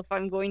 okay, well, if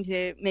I'm going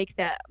to make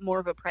that more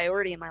of a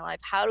priority in my life,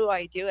 how do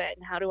I do it?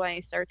 And how do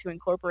I start to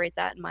incorporate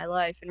that in my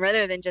life? And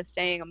rather than just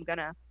saying I'm going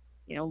to,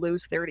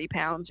 lose 30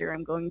 pounds, or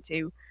I'm going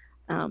to,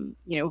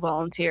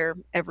 volunteer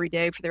every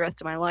day for the rest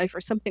of my life or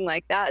something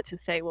like that, to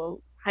say,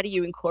 well, how do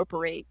you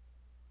incorporate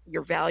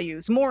your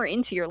values more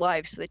into your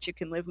life so that you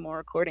can live more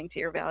according to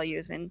your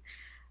values, and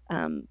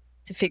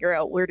to figure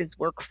out where does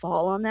work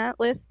fall on that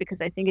list? Because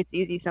I think it's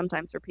easy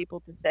sometimes for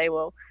people to say,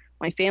 well,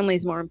 my family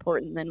is more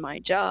important than my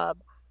job.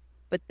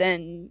 But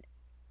then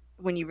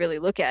when you really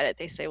look at it,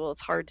 they say, well,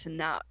 it's hard to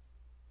not,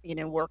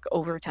 work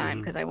overtime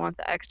because I want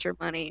the extra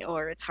money,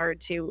 or it's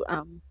hard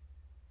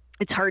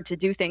to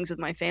do things with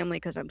my family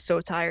because I'm so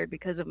tired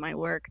because of my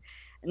work.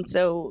 And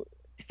so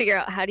figure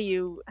out how do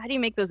you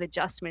make those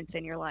adjustments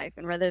in your life,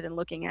 and rather than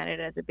looking at it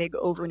as a big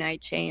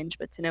overnight change,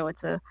 but to know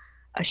it's a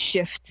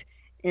shift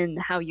in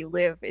how you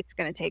live. It's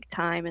going to take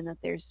time, and that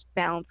there's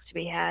balance to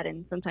be had,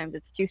 and sometimes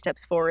it's 2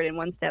 steps forward and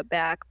 1 step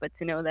back, but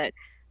to know that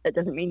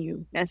doesn't mean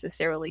you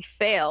necessarily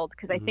failed,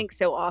 because I think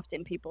so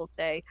often people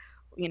say,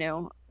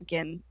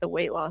 again, the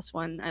weight loss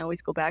one, I always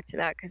go back to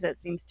that because that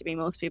seems to be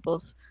most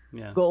people's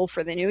goal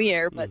for the new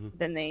year, but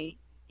then they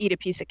eat a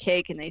piece of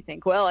cake and they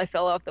think, well, I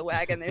fell off the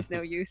wagon, there's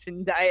no use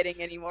in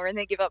dieting anymore, and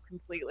they give up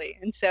completely.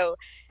 And so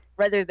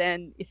rather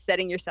than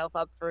setting yourself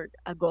up for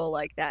a goal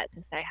like that,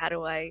 to say, how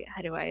do I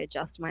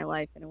adjust my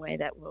life in a way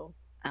that will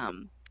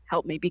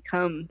help me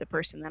become the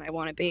person that I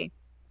want to be.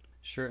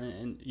 Sure,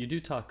 and you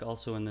do talk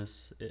also in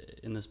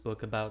this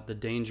book about the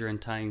danger in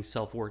tying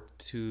self-worth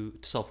to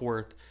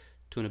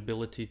an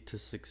ability to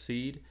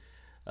succeed.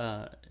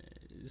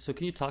 So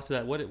can you talk to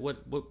that?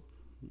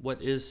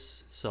 What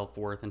is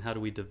self-worth, and how do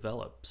we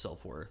develop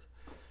self-worth?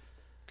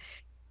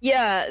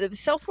 Yeah, the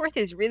self-worth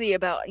is really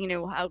about,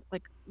 how,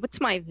 what's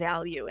my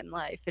value in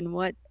life, and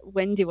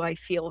when do I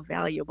feel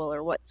valuable,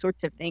 or what sorts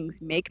of things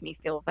make me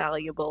feel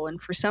valuable?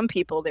 And for some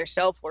people, their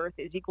self-worth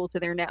is equal to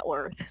their net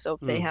worth. So if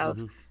they have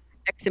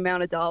X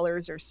amount of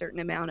dollars or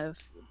certain amount of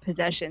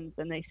possessions,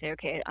 then they say,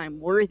 okay, I'm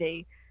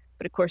worthy.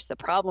 But of course, the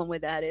problem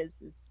with that is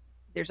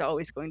there's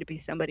always going to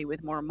be somebody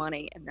with more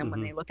money. And then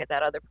when they look at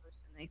that other person,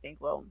 they think,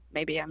 well,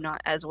 maybe I'm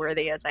not as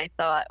worthy as I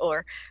thought.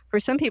 Or for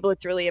some people,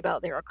 it's really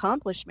about their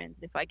accomplishments.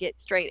 If I get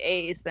straight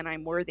A's, then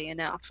I'm worthy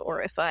enough.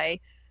 Or if I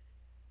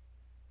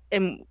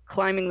am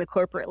climbing the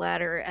corporate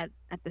ladder at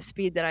the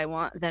speed that I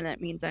want, then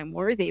that means I'm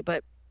worthy.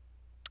 But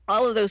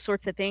all of those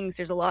sorts of things,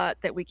 there's a lot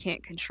that we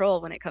can't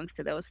control when it comes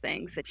to those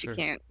things, that you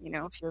can't,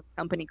 if your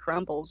company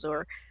crumbles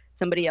or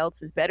somebody else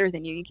is better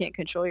than you can't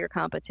control your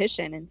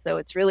competition. And so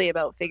it's really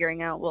about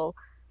figuring out, well,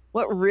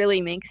 what really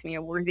makes me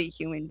a worthy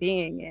human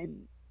being?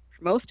 And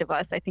for most of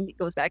us, I think it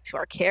goes back to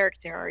our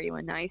character. Are you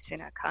a nice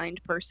and a kind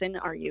person?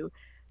 Are you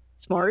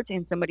smart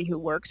and somebody who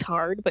works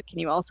hard? But can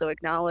you also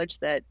acknowledge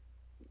that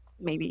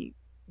maybe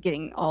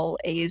getting all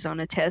A's on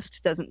a test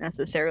doesn't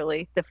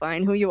necessarily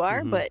define who you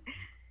are? But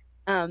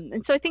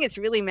and so I think it's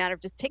really a matter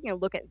of just taking a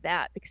look at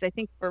that, because I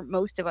think for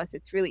most of us,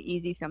 it's really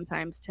easy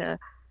sometimes to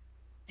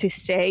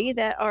say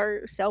that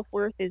our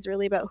self-worth is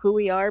really about who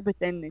we are, but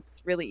then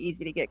it's really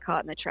easy to get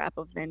caught in the trap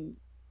of then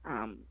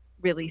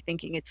really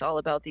thinking it's all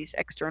about these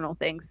external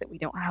things that we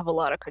don't have a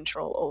lot of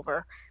control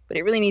over. But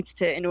it really needs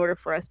to, in order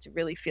for us to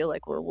really feel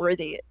like we're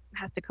worthy, it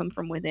has to come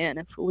from within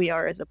of who we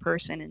are as a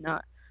person and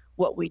not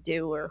what we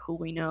do or who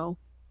we know.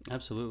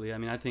 Absolutely. I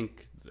mean, I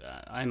think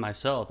I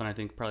myself, and I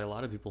think probably a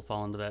lot of people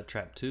fall into that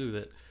trap too,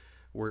 that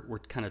we're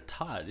kind of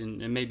taught,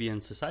 and maybe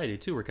in society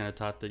too, we're kind of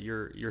taught that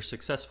you're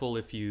successful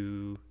if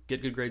you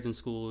get good grades in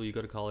school, you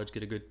go to college,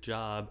 get a good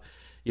job,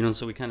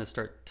 so we kind of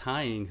start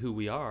tying who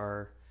we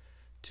are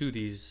to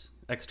these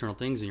external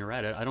things. And you're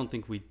right. I don't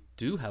think we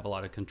do have a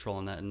lot of control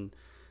in that. And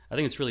I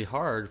think it's really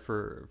hard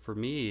for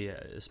me,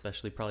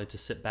 especially probably, to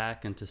sit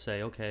back and to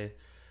say, okay,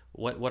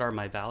 what are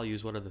my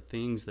values? What are the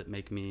things that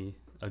make me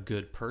a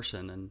good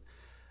person? And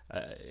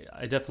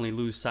I definitely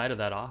lose sight of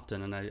that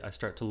often, and I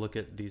start to look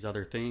at these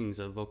other things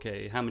of,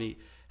 okay, how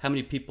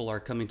many people are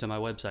coming to my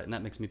website, and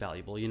that makes me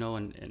valuable,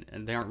 and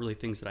they aren't really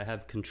things that I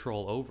have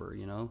control over.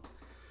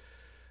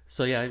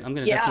 So yeah, I'm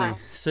going to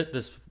definitely sit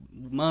this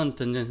month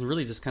and then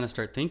really just kind of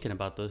start thinking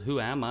about who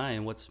am I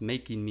and what's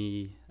making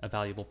me a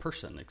valuable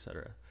person,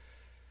 etc.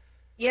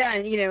 Yeah,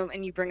 and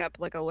and you bring up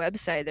like a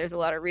website. There's a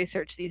lot of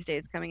research these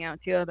days coming out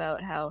too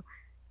about how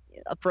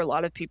for a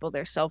lot of people,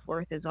 their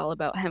self-worth is all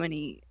about how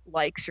many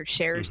likes or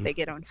shares they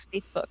get on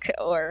Facebook,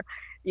 or,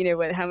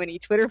 with how many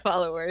Twitter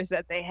followers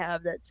that they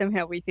have, that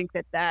somehow we think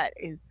that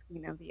is,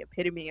 the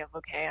epitome of,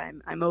 okay,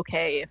 I'm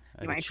okay if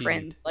my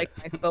friends like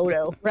my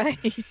photo, right?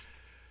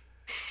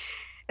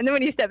 And then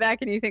when you step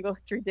back and you think, oh,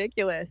 it's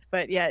ridiculous,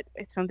 but yet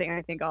it's something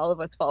I think all of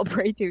us fall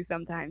prey to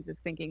sometimes, is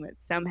thinking that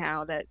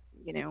somehow that,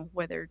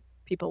 whether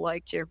people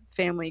liked your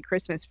family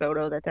Christmas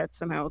photo, that's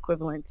somehow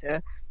equivalent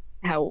to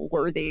how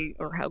worthy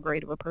or how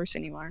great of a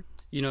person you are.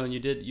 And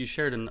you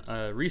shared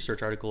a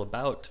research article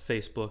about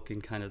Facebook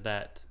and kind of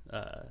that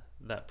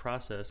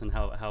process, and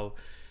how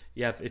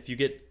if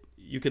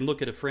you can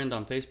look at a friend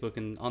on Facebook,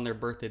 and on their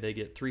birthday they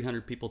get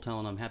 300 people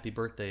telling them happy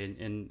birthday,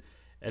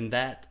 and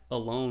that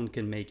alone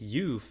can make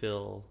you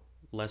feel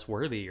less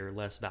worthy or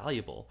less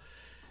valuable.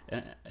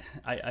 And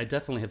I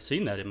definitely have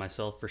seen that in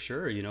myself for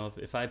sure.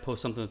 If I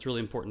post something that's really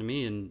important to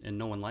me and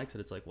no one likes it,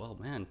 it's like, well,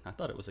 man, I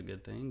thought it was a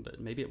good thing, but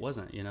maybe it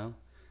wasn't.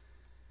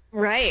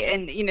 Right.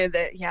 And,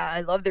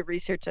 I love the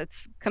research that's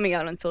coming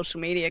out on social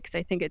media, because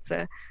I think it's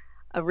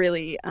a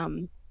really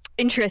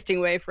interesting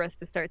way for us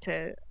to start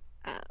to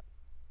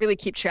really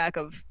keep track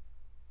of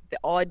the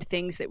odd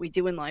things that we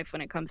do in life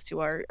when it comes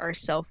to our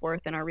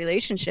self-worth and our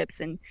relationships.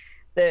 And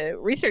the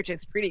research is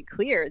pretty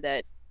clear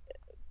that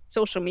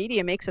social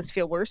media makes us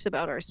feel worse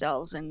about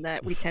ourselves, and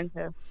that we tend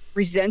to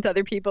resent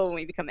other people when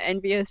we become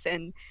envious,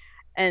 and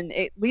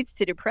it leads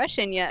to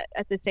depression. Yet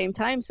at the same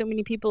time, so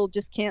many people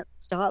just can't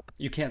stop.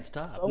 You can't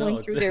stop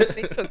going through their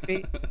Facebook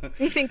feed.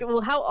 You think,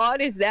 well, how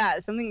odd is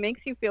that? Something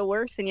makes you feel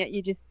worse, and yet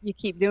you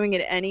keep doing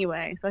it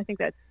anyway. So I think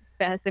that's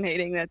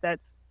fascinating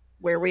that's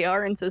where we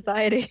are in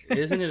society.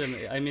 Isn't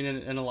it? I mean,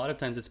 and a lot of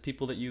times it's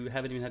people that you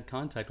haven't even had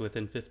contact with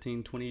in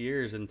 15, 20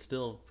 years, and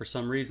still for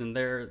some reason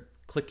they're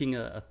clicking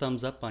a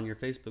thumbs up on your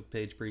Facebook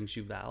page brings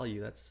you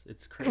value.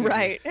 It's crazy.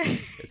 Right.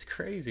 It's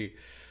crazy.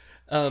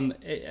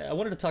 I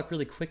wanted to talk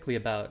really quickly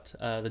about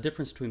the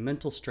difference between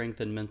mental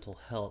strength and mental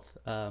health.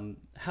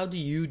 How do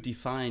you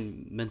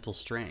define mental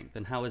strength,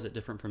 and how is it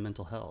different from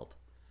mental health?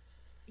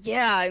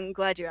 Yeah, I'm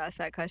glad you asked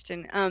that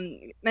question.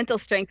 Mental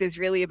strength is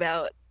really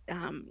about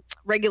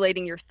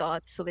regulating your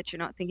thoughts so that you're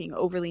not thinking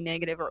overly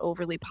negative or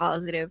overly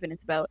positive, and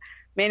it's about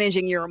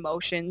managing your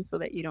emotions so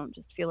that you don't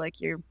just feel like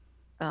your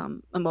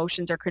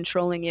emotions are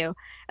controlling you.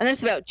 And then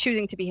it's about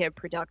choosing to behave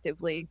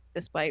productively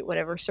despite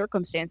whatever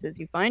circumstances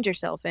you find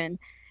yourself in.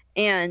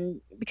 And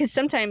because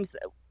sometimes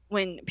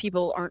when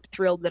people aren't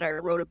thrilled that I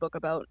wrote a book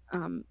about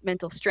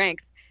mental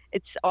strength,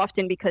 it's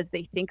often because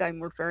they think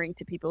I'm referring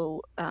to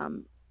people,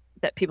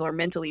 that people are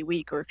mentally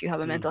weak, or if you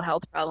have a mental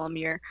health problem,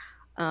 you're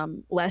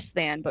less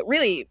than. But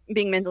really,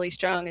 being mentally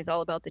strong is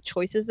all about the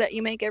choices that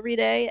you make every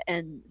day,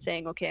 and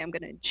saying, okay, I'm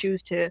going to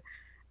choose to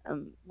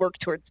work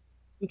towards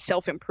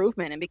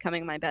self-improvement and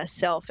becoming my best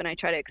self. And I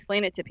try to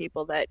explain it to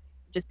people that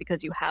just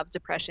because you have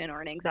depression or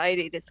an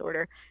anxiety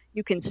disorder,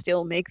 you can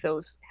still make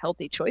those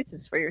healthy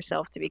choices for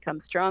yourself to become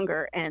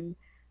stronger. And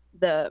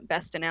the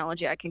best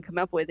analogy I can come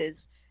up with is,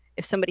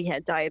 if somebody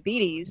had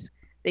diabetes,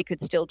 they could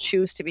still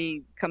choose to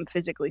become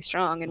physically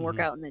strong and work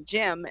out in the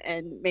gym,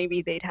 and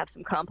maybe they'd have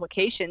some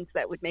complications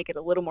that would make it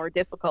a little more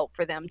difficult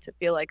for them to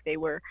feel like they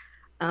were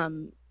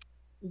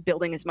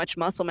building as much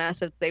muscle mass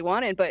as they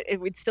wanted, but it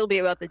would still be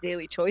about the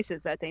daily choices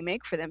that they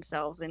make for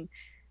themselves. And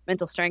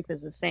mental strength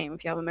is the same.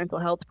 If you have a mental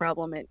health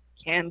problem, it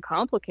can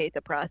complicate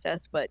the process,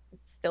 but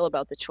it's still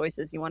about the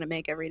choices you want to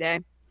make every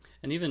day.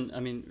 And even, I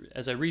mean,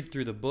 as I read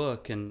through the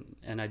book and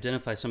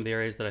identify some of the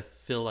areas that I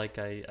feel like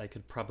I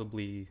could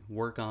probably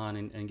work on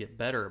and get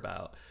better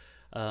about,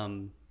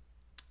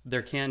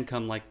 there can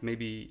come like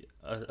maybe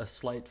a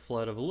slight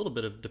flood of a little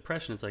bit of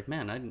depression. It's like,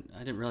 man, I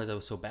didn't realize I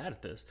was so bad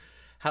at this.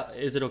 How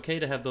is it okay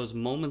to have those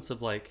moments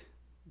of like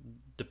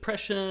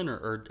depression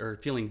or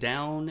feeling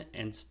down,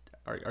 and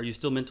are you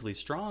still mentally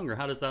strong, or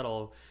how does that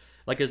all,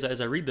 like, as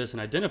I read this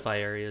and identify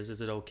areas,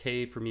 is it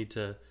okay for me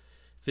to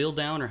feel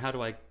down, or how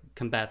do I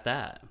combat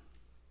that?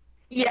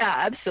 Yeah,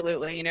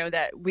 absolutely.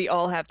 That we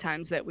all have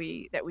times that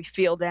we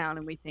feel down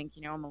and we think,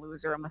 I'm a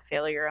loser, I'm a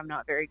failure, I'm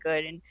not very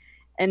good.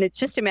 And it's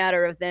just a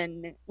matter of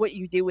then what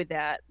you do with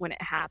that when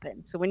it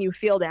happens. So when you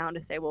feel down,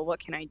 to say, well, what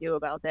can I do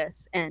about this?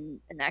 And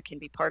that can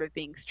be part of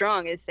being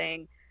strong, is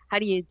saying, how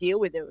do you deal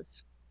with those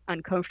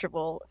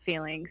uncomfortable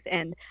feelings?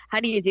 And how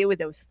do you deal with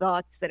those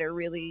thoughts that are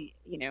really,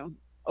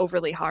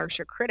 overly harsh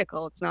or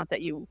critical? It's not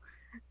that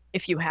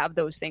if you have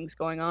those things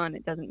going on,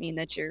 it doesn't mean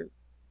that you're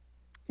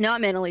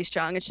not mentally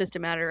strong. It's just a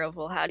matter of,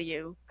 well, how do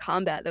you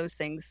combat those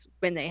things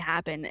when they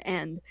happen?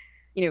 And,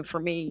 for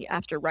me,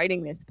 after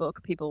writing this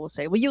book, people will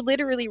say, well, you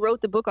literally wrote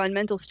the book on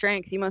mental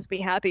strength. You must be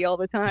happy all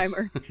the time,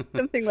 or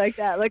something like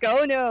that. Like,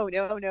 oh, no,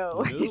 no,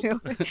 no.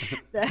 Nope.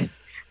 That,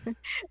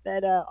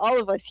 that all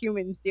of us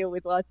humans deal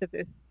with lots of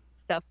this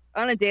stuff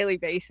on a daily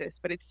basis,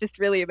 but it's just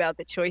really about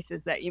the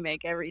choices that you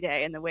make every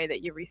day and the way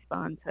that you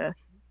respond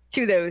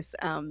to those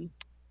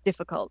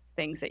difficult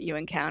things that you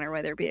encounter,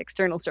 whether it be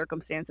external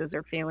circumstances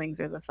or feelings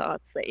or the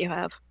thoughts that you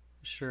have.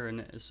 Sure.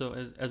 And so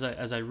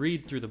as I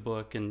read through the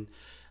book and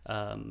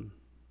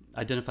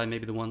identify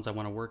maybe the ones I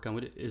want to work on,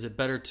 is it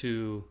better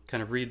to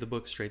kind of read the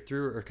book straight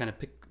through, or kind of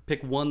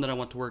pick one that I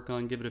want to work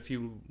on, give it a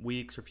few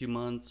weeks or a few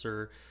months,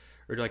 or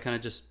do I kind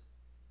of just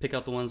pick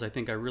out the ones I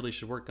think I really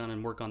should work on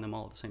and work on them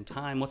all at the same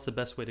time? What's the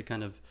best way to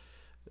kind of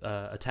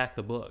attack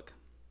the book?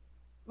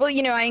 Well,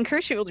 I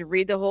encourage people to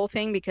read the whole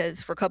thing, because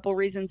for a couple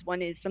reasons.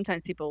 One is,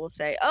 sometimes people will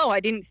say, oh, I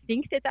didn't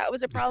think that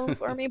was a problem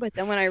for me. But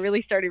then when I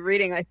really started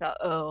reading, I thought,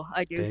 oh,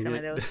 I do Dang some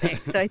it. of those things.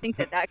 So I think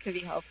that can be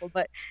helpful.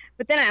 But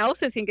then I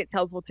also think it's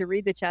helpful to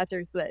read the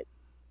chapters that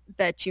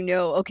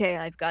okay,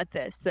 I've got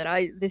this,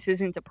 this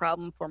isn't a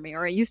problem for me,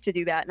 or I used to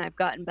do that and I've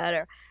gotten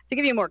better, to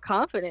give you more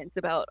confidence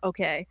about,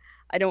 okay,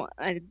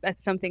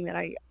 that's something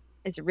that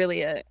is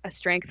really a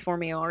strength for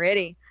me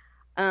already.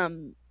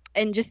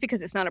 And just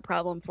because it's not a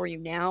problem for you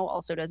now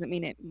also doesn't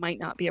mean it might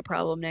not be a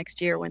problem next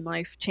year when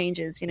life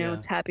changes. Yeah.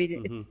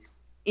 It's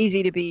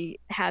easy to be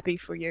happy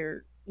for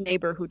your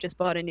neighbor who just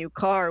bought a new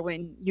car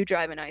when you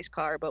drive a nice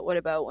car, but what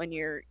about when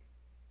your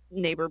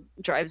neighbor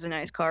drives a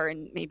nice car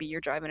and maybe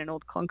you're driving an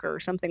old clunker or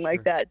something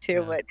like that too?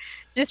 Yeah. But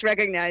just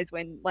recognize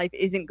when life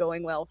isn't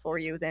going well for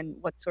you, then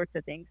what sorts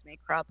of things may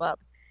crop up.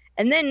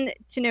 And then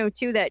to know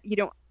too that you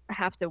don't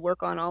have to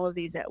work on all of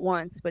these at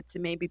once, but to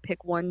maybe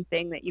pick one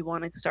thing that you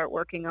want to start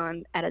working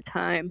on at a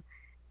time,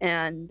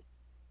 and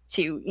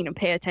to,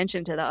 pay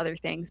attention to the other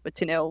things, but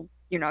to know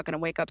you're not going to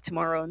wake up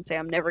tomorrow and say,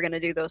 I'm never going to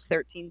do those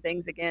 13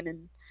 things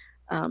again,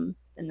 and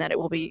that it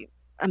will be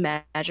a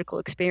magical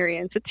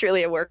experience. It's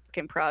really a work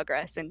in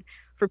progress. And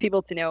for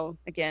people to know,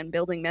 again,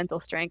 building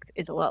mental strength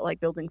is a lot like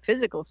building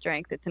physical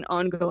strength. It's an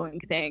ongoing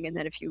thing. And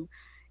that if you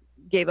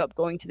gave up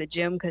going to the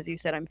gym because you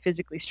said, I'm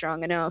physically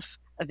strong enough,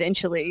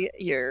 eventually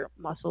your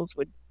muscles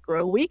would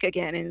grow weak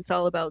again. And it's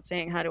all about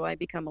saying, how do I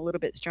become a little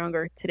bit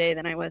stronger today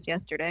than I was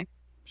yesterday?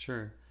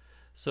 Sure.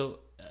 So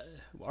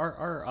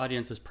our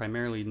audience is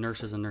primarily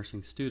nurses and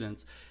nursing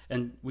students,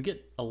 and we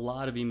get a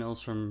lot of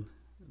emails from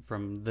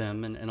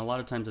them, and a lot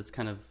of times it's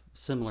kind of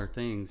similar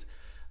things.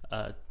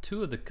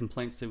 Two of the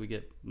complaints that we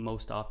get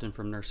most often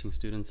from nursing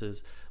students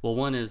is, well,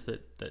 one is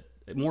that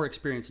more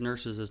experienced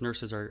nurses, as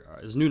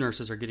new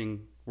nurses are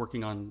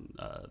working on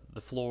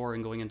the floor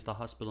and going into the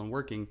hospital and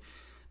working,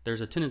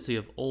 there's a tendency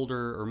of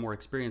older or more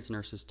experienced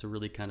nurses to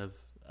really kind of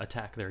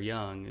attack their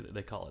young.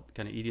 They call it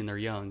kind of eating their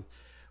young,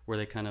 where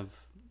they kind of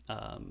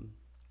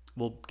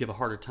will give a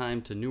harder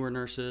time to newer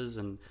nurses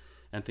and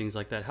things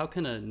like that. How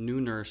can a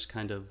new nurse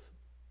kind of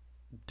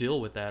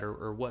deal with that,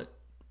 or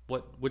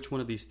which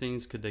one of these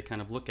things could they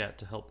kind of look at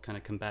to help kind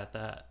of combat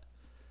that?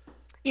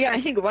 Yeah,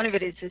 I think one of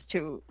it is just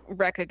to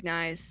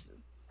recognize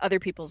other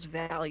people's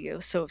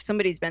value. So if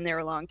somebody's been there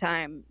a long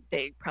time,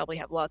 they probably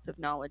have lots of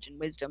knowledge and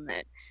wisdom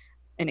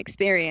and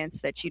experience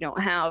that you don't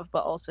have,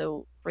 but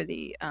also for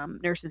the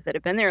nurses that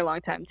have been there a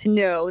long time to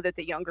know that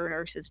the younger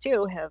nurses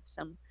too have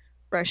some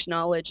fresh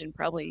knowledge and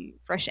probably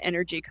fresh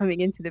energy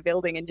coming into the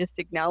building, and just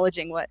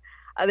acknowledging what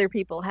other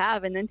people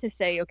have. And then to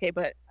say, okay,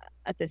 but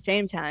at the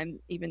same time,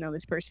 even though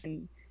this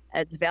person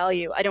adds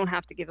value, I don't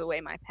have to give away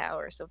my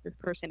power. So if this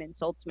person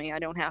insults me, I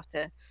don't have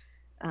to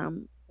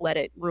let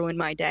it ruin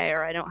my day,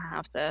 or I don't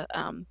have to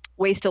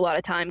waste a lot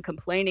of time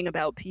complaining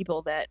about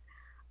people that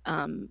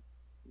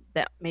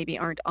maybe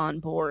aren't on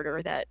board,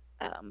 or that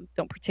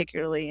don't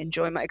particularly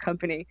enjoy my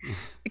company.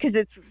 Because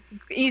it's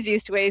the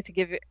easiest way to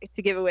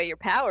give away your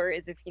power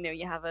is if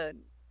you have a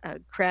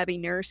crabby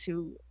nurse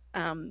who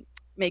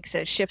makes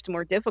a shift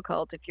more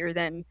difficult. If you're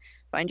then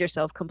find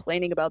yourself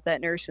complaining about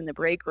that nurse in the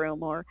break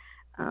room, or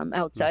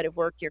outside of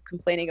work, you're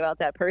complaining about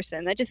that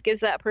person, that just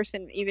gives that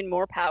person even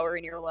more power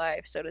in your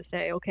life. So to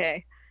say,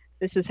 okay,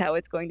 this is how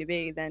it's going to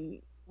be,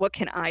 then what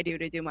can I do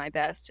to do my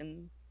best?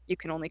 And you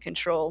can only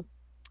control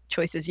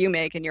choices you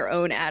make and your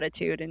own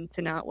attitude, and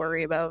to not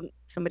worry about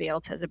somebody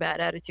else has a bad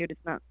attitude.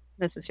 It's not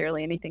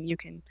necessarily anything you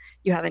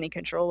have any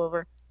control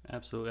over.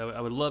 Absolutely.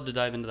 I would love to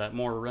dive into that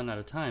more. We're running out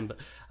of time, but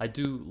I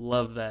do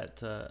love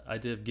that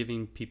idea of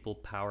giving people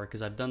power,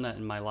 because I've done that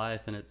in my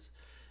life, and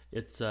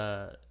it's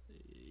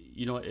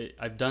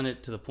I've done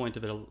it to the point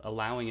of it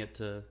allowing it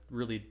to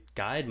really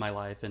guide my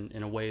life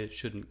in a way it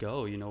shouldn't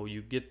go.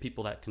 You give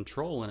people that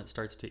control and it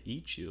starts to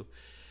eat you,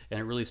 and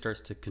it really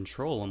starts to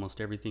control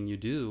almost everything you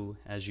do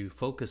as you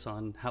focus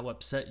on how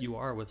upset you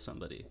are with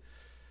somebody.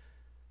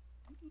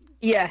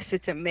 Yes,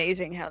 it's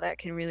amazing how that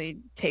can really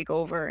take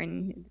over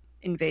and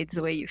invades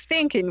the way you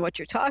think and what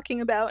you're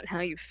talking about and how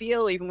you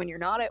feel, even when you're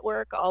not at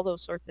work, all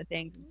those sorts of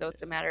things. And so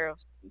it's a matter of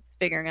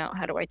figuring out,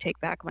 how do I take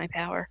back my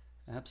power?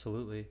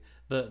 Absolutely.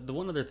 The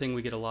one other thing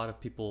we get a lot of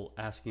people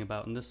asking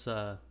about, and this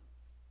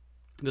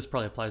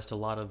probably applies to a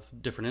lot of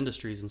different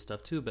industries and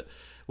stuff too, but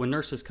when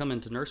nurses come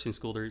into nursing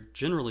school, they're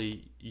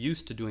generally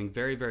used to doing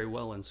very, very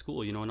well in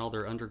school, in all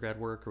their undergrad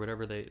work or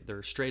whatever.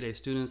 They're straight A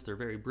students, they're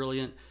very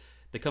brilliant.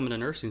 They come into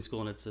nursing school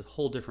and it's a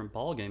whole different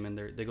ballgame,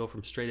 and they go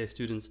from straight A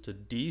students to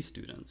D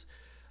students.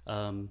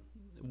 How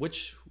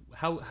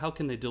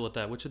can they deal with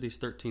that? Which of these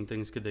 13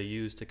 things could they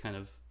use to kind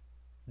of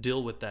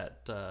deal with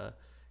that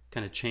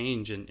kind of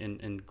change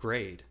in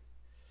grade?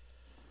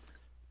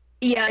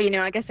 Yeah,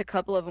 I guess a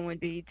couple of them would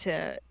be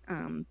to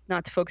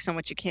not to focus on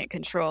what you can't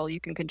control. You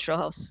can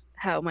control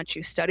how much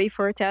you study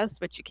for a test,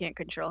 but you can't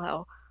control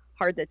how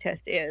hard the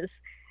test is.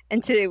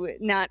 And to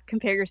not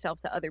compare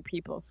yourself to other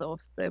people. So if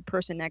the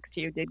person next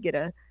to you did get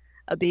a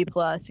B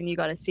plus and you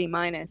got a C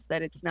minus,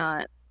 that it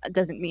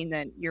doesn't mean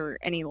that you're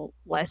any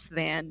less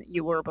than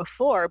you were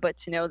before, but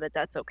to know that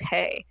that's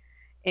okay.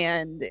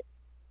 And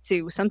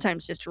to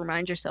sometimes just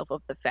remind yourself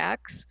of the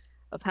facts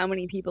of how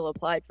many people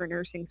applied for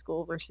nursing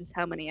school versus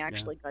how many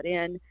actually got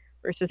in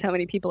versus how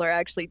many people are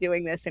actually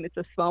doing this. And it's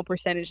a small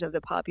percentage of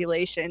the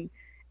population.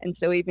 And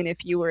so even if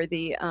you were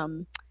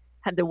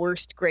had the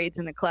worst grades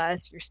in the class,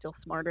 you're still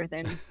smarter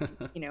than,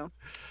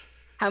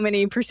 how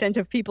many percent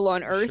of people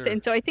on earth. Sure.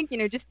 And so I think,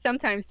 just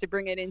sometimes to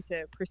bring it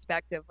into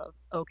perspective of,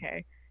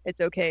 okay,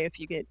 it's okay if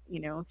you get,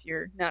 if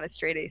you're not a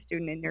straight A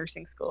student in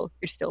nursing school,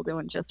 you're still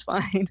doing just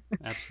fine.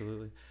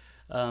 Absolutely.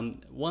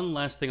 One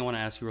last thing I want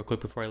to ask you real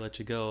quick before I let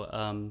you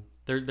go.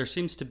 There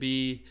seems to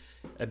be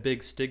a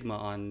big stigma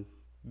on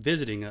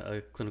visiting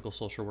a clinical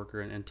social worker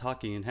and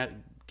talking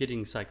and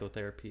getting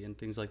psychotherapy and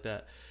things like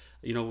that.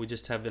 We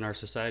just have in our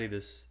society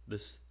this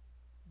it's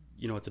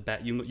a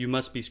bad, you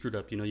must be screwed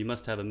up, you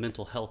must have a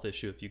mental health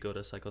issue if you go to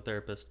a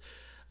psychotherapist.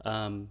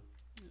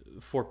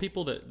 For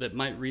people that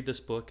might read this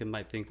book and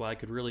might think, well, I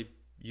could really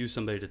use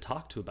somebody to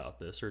talk to about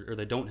this, or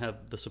they don't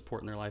have the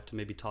support in their life to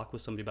maybe talk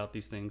with somebody about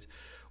these things,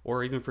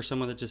 or even for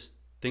someone that just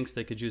thinks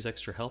they could use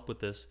extra help with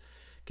this,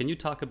 can you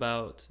talk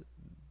about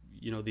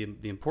the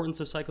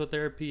importance of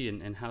psychotherapy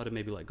and how to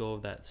maybe let go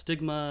of that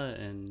stigma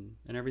and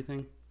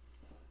everything?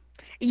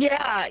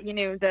 Yeah,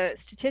 the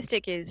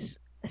statistic is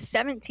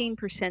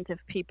 17% of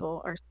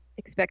people are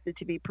expected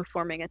to be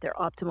performing at their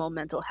optimal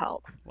mental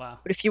health. Wow.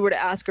 But if you were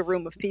to ask a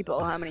room of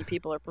people how many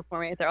people are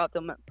performing at their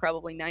optimal,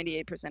 probably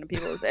 98% of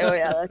people would say, oh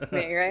yeah, that's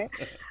me, right?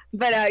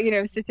 But,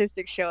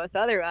 statistics show us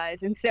otherwise.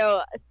 And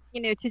so,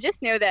 to just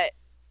know that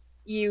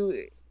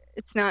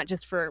it's not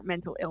just for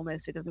mental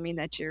illness. It doesn't mean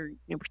that you're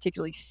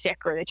particularly sick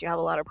or that you have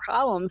a lot of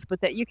problems,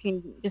 but that you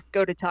can just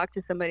go to talk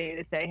to somebody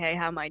to say, hey,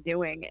 how am I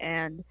doing?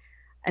 And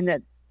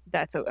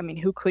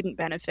who couldn't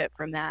benefit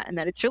from that? And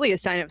that it's really a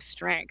sign of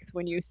strength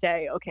when you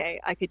say, okay,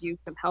 I could use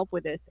some help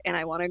with this and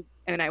I want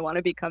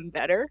to become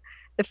better.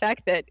 The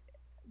fact that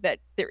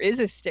there is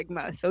a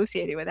stigma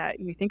associated with that,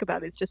 and you think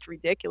about it, it's just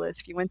ridiculous.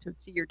 If you went to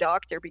see your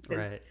doctor because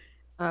right.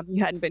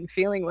 You hadn't been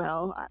feeling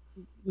well,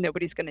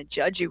 nobody's going to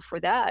judge you for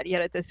that.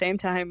 Yet at the same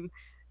time,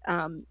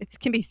 it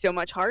can be so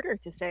much harder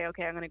to say,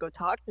 okay, I'm going to go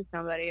talk to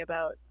somebody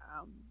about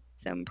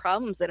some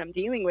problems that I'm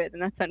dealing with.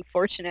 And that's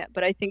unfortunate.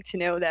 But I think to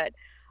know that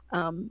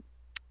in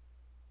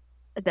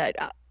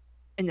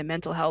the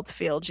mental health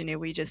field,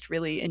 we just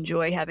really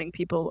enjoy having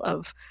people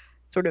of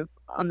sort of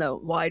on the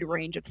wide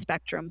range of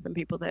spectrums, and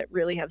people that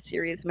really have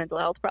serious mental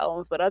health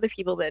problems, but other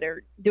people that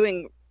are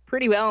doing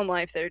pretty well in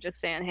life that are just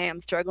saying, hey,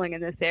 I'm struggling in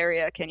this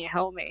area. Can you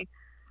help me?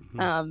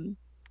 Mm-hmm.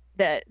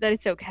 That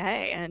it's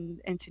okay. And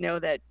to know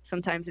that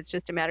sometimes it's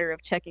just a matter of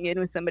checking in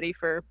with somebody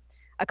for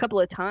a couple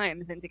of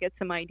times and to get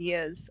some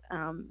ideas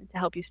to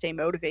help you stay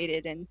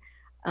motivated and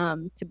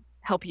to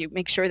help you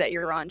make sure that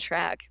you're on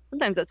track.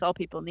 Sometimes that's all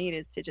people need,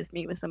 is to just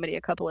meet with somebody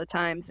a couple of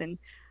times. And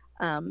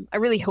I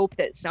really hope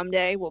that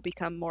someday we'll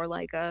become more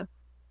like a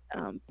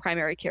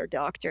primary care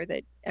doctor,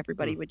 that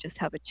everybody would just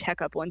have a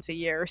checkup once a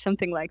year or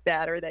something like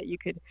that, or that you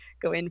could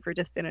go in for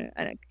just an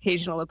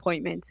occasional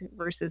appointment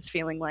versus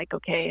feeling like,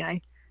 okay,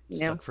 I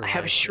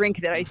have a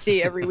shrink that I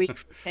see every week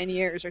for 10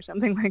 years or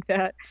something like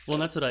that. Well,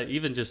 and that's what I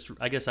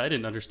guess I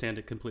didn't understand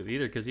it completely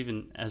either, because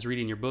even as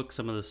reading your book,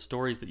 some of the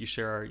stories that you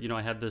share are,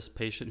 I had this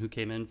patient who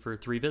came in for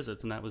 3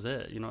 visits and that was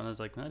it, and I was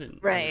like, I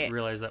didn't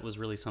realize that was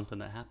really something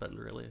that happened,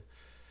 really.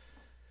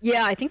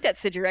 Yeah, I think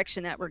that's the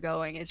direction that we're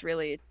going, is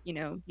really,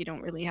 you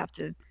don't really have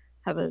to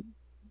have a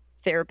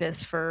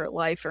therapist for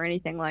life or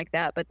anything like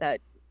that, but that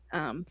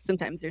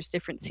sometimes there's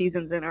different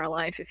seasons in our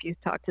life. If you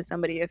talk to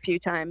somebody a few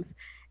times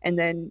and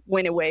then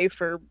went away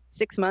for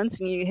 6 months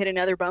and you hit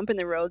another bump in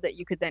the road, that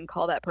you could then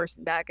call that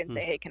person back and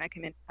say, hey, can I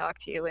come in and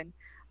talk to you? And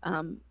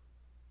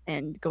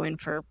and go in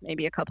for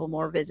maybe a couple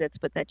more visits,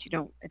 but that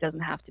it doesn't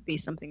have to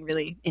be something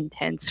really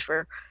intense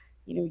for,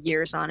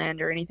 years on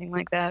end or anything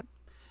like that.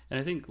 And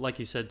I think, like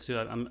you said too,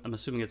 I'm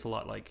assuming it's a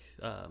lot like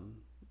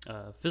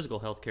physical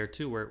health care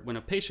too, where when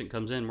a patient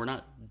comes in, we're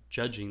not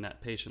judging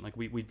that patient. Like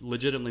we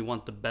legitimately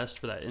want the best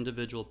for that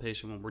individual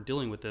patient when we're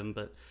dealing with them,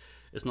 but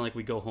it's not like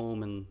we go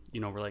home and,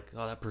 we're like,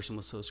 oh, that person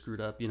was so screwed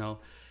up, And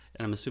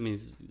I'm assuming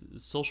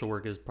social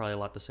work is probably a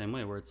lot the same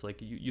way, where it's like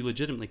you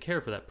legitimately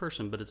care for that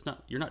person, but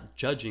you're not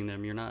judging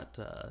them. You're not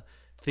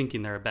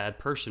thinking they're a bad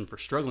person for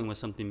struggling with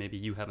something maybe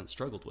you haven't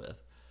struggled with.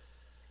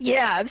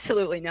 Yeah,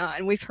 absolutely not.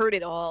 And we've heard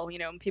it all,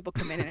 people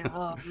come in and,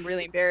 oh, I'm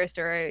really embarrassed,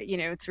 or,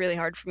 it's really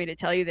hard for me to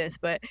tell you this,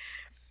 but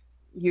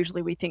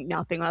usually we think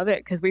nothing of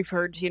it because we've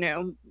heard,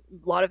 a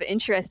lot of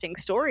interesting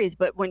stories.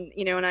 But when,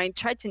 and I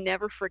tried to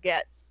never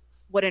forget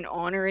what an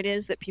honor it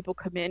is that people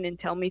come in and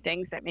tell me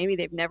things that maybe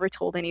they've never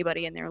told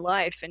anybody in their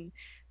life. And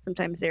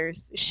sometimes there's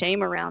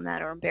shame around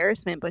that or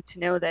embarrassment, but to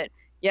know that,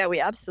 yeah, we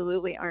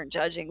absolutely aren't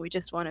judging. We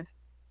just want to,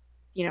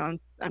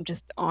 I'm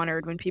just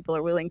honored when people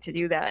are willing to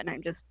do that. And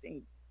I'm just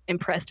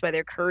impressed by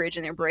their courage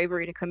and their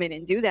bravery to come in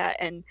and do that.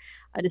 And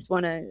I just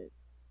want to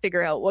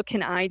figure out, what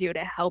can I do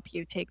to help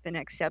you take the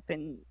next step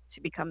and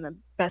to become the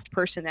best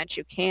person that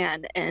you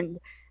can. And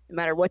no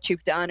matter what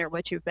you've done or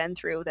what you've been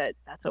through,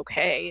 that's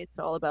okay. It's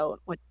all about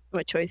what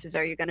choices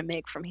are you going to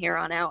make from here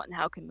on out, and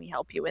how can we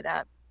help you with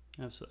that.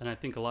 Absolutely. And I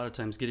think a lot of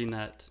times getting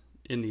that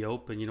in the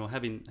open,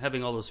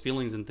 having all those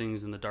feelings and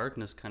things in the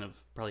darkness kind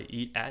of probably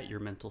eat at your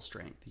mental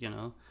strength,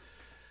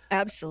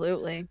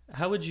 Absolutely.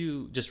 How would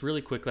you, just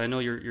really quickly, I know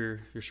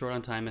you're short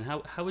on time, and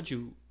how would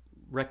you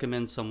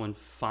recommend someone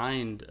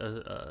find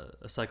a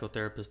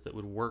psychotherapist that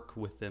would work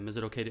with them? Is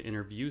it okay to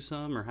interview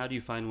some, or how do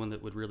you find one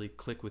that would really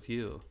click with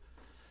you?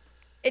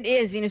 It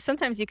is.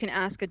 Sometimes you can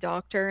ask a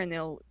doctor and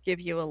they'll give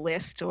you a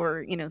list,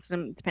 or,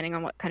 some, depending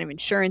on what kind of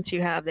insurance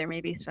you have, there may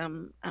be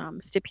some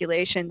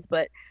stipulations.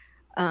 But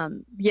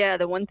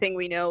the one thing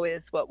we know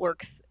is what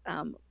works,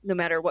 no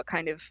matter what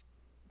kind of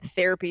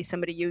therapy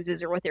somebody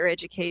uses or what their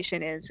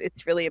education is.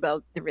 It's really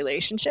about the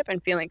relationship and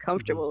feeling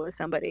comfortable with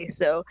somebody.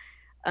 So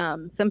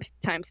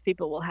sometimes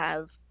people will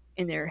have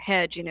in their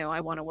head, I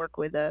want to work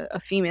with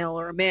a female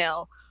or a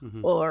male,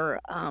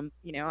 or,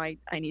 I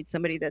need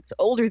somebody that's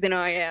older than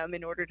I am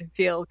in order to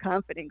feel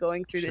confident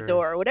going through the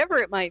door, or whatever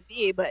it might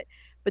be. But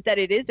that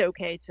it is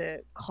okay to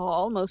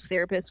call. Most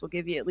therapists will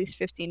give you at least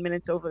 15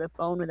 minutes over the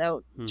phone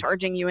without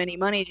charging you any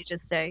money, to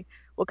just say,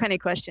 what kind of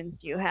questions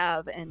do you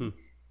have?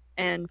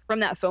 And from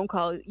that phone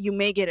call, you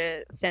may get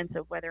a sense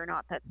of whether or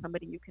not that's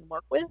somebody you can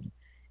work with.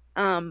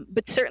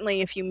 But certainly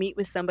if you meet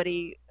with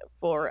somebody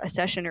for a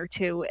session or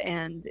two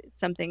and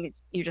something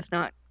you're just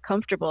not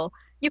comfortable,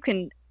 you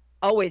can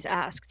always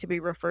ask to be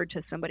referred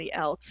to somebody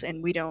else.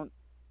 And we don't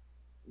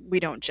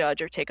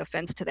judge or take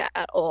offense to that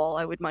at all.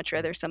 I would much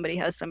rather somebody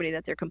has somebody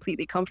that they're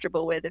completely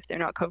comfortable with. If they're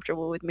not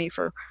comfortable with me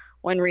for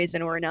one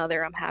reason or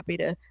another, I'm happy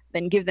to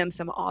then give them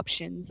some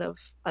options of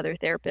other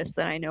therapists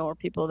that I know or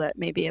people that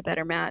may be a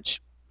better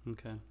match.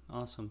 Okay,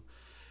 awesome.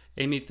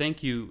 Amy,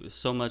 thank you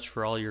so much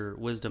for all your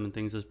wisdom and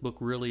things. This book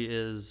really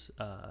is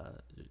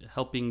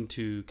helping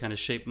to kind of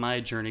shape my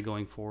journey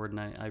going forward, and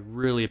I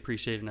really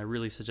appreciate it, and I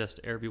really suggest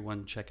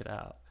everyone check it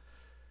out.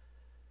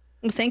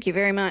 Well, thank you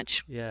very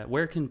much. Yeah,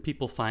 where can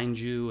people find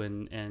you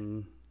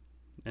and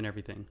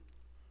everything?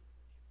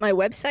 My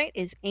website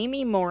is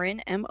Amy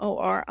Morin,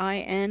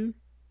 Morin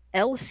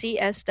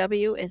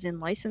LCSW, as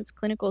in licensed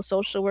clinical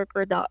social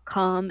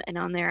worker.com, and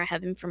on there I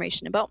have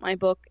information about my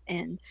book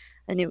and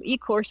a new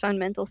e-course on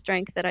mental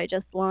strength that I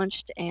just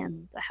launched,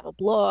 and I have a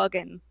blog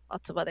and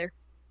lots of other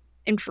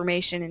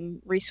information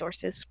and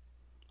resources.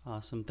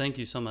 Awesome. Thank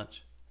you so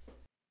much.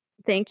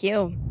 Thank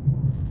you.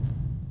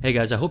 Hey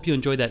guys, I hope you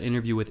enjoyed that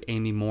interview with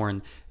Amy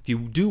Morin. If you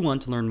do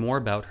want to learn more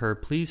about her,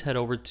 please head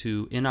over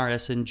to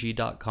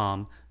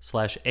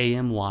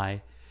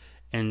nrsng.com/AMY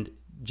and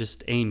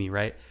just Amy,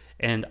 right?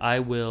 And I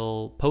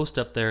will post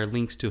up there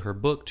links to her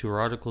book, to her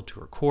article,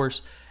 to her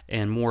course,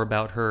 and more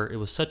about her. It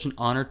was such an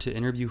honor to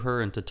interview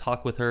her and to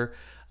talk with her.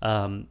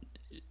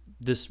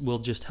 This will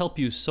just help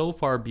you so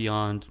far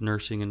beyond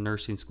nursing and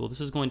nursing school. This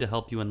is going to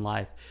help you in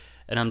life.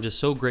 And I'm just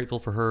so grateful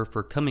for her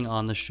for coming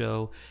on the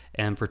show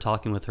and for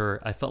talking with her.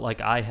 I felt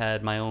like I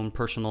had my own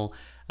personal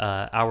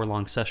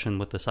hour-long session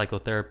with the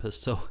psychotherapist.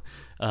 So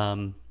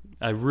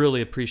I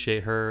really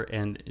appreciate her,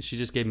 and she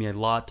just gave me a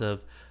lot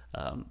of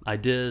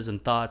ideas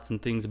and thoughts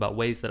and things about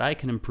ways that I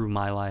can improve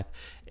my life.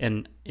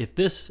 And if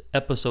this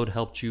episode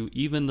helped you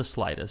even the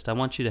slightest, I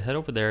want you to head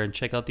over there and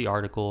check out the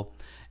article.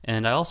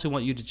 And I also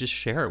want you to just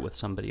share it with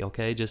somebody,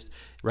 okay? Just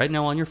right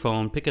now on your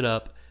phone, pick it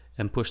up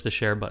and push the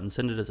share button.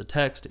 Send it as a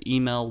text,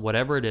 email,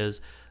 whatever it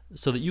is,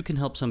 so that you can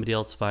help somebody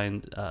else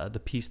find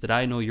the peace that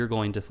I know you're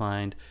going to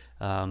find,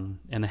 and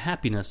the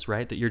happiness,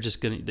 right, that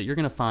you're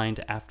gonna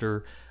find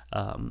after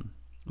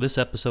this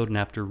episode and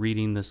after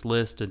reading this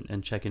list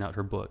and checking out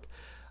her book.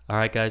 All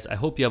right, guys, I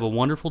hope you have a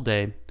wonderful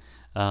day.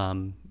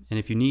 And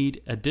if you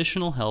need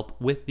additional help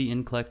with the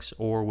NCLEX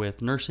or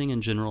with nursing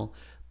in general,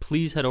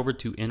 please head over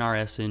to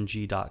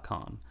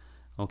nrsng.com.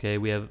 Okay,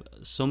 we have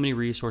so many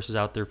resources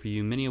out there for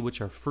you, many of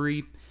which are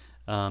free.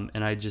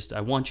 And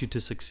I want you to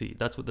succeed.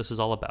 That's what this is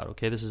all about.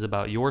 Okay, this is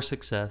about your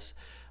success,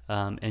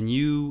 and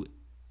you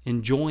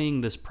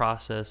enjoying this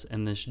process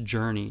and this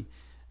journey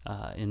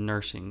in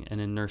nursing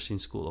and in nursing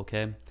school.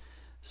 Okay,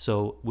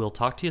 so we'll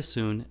talk to you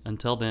soon.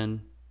 Until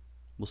then,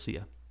 we'll see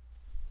you.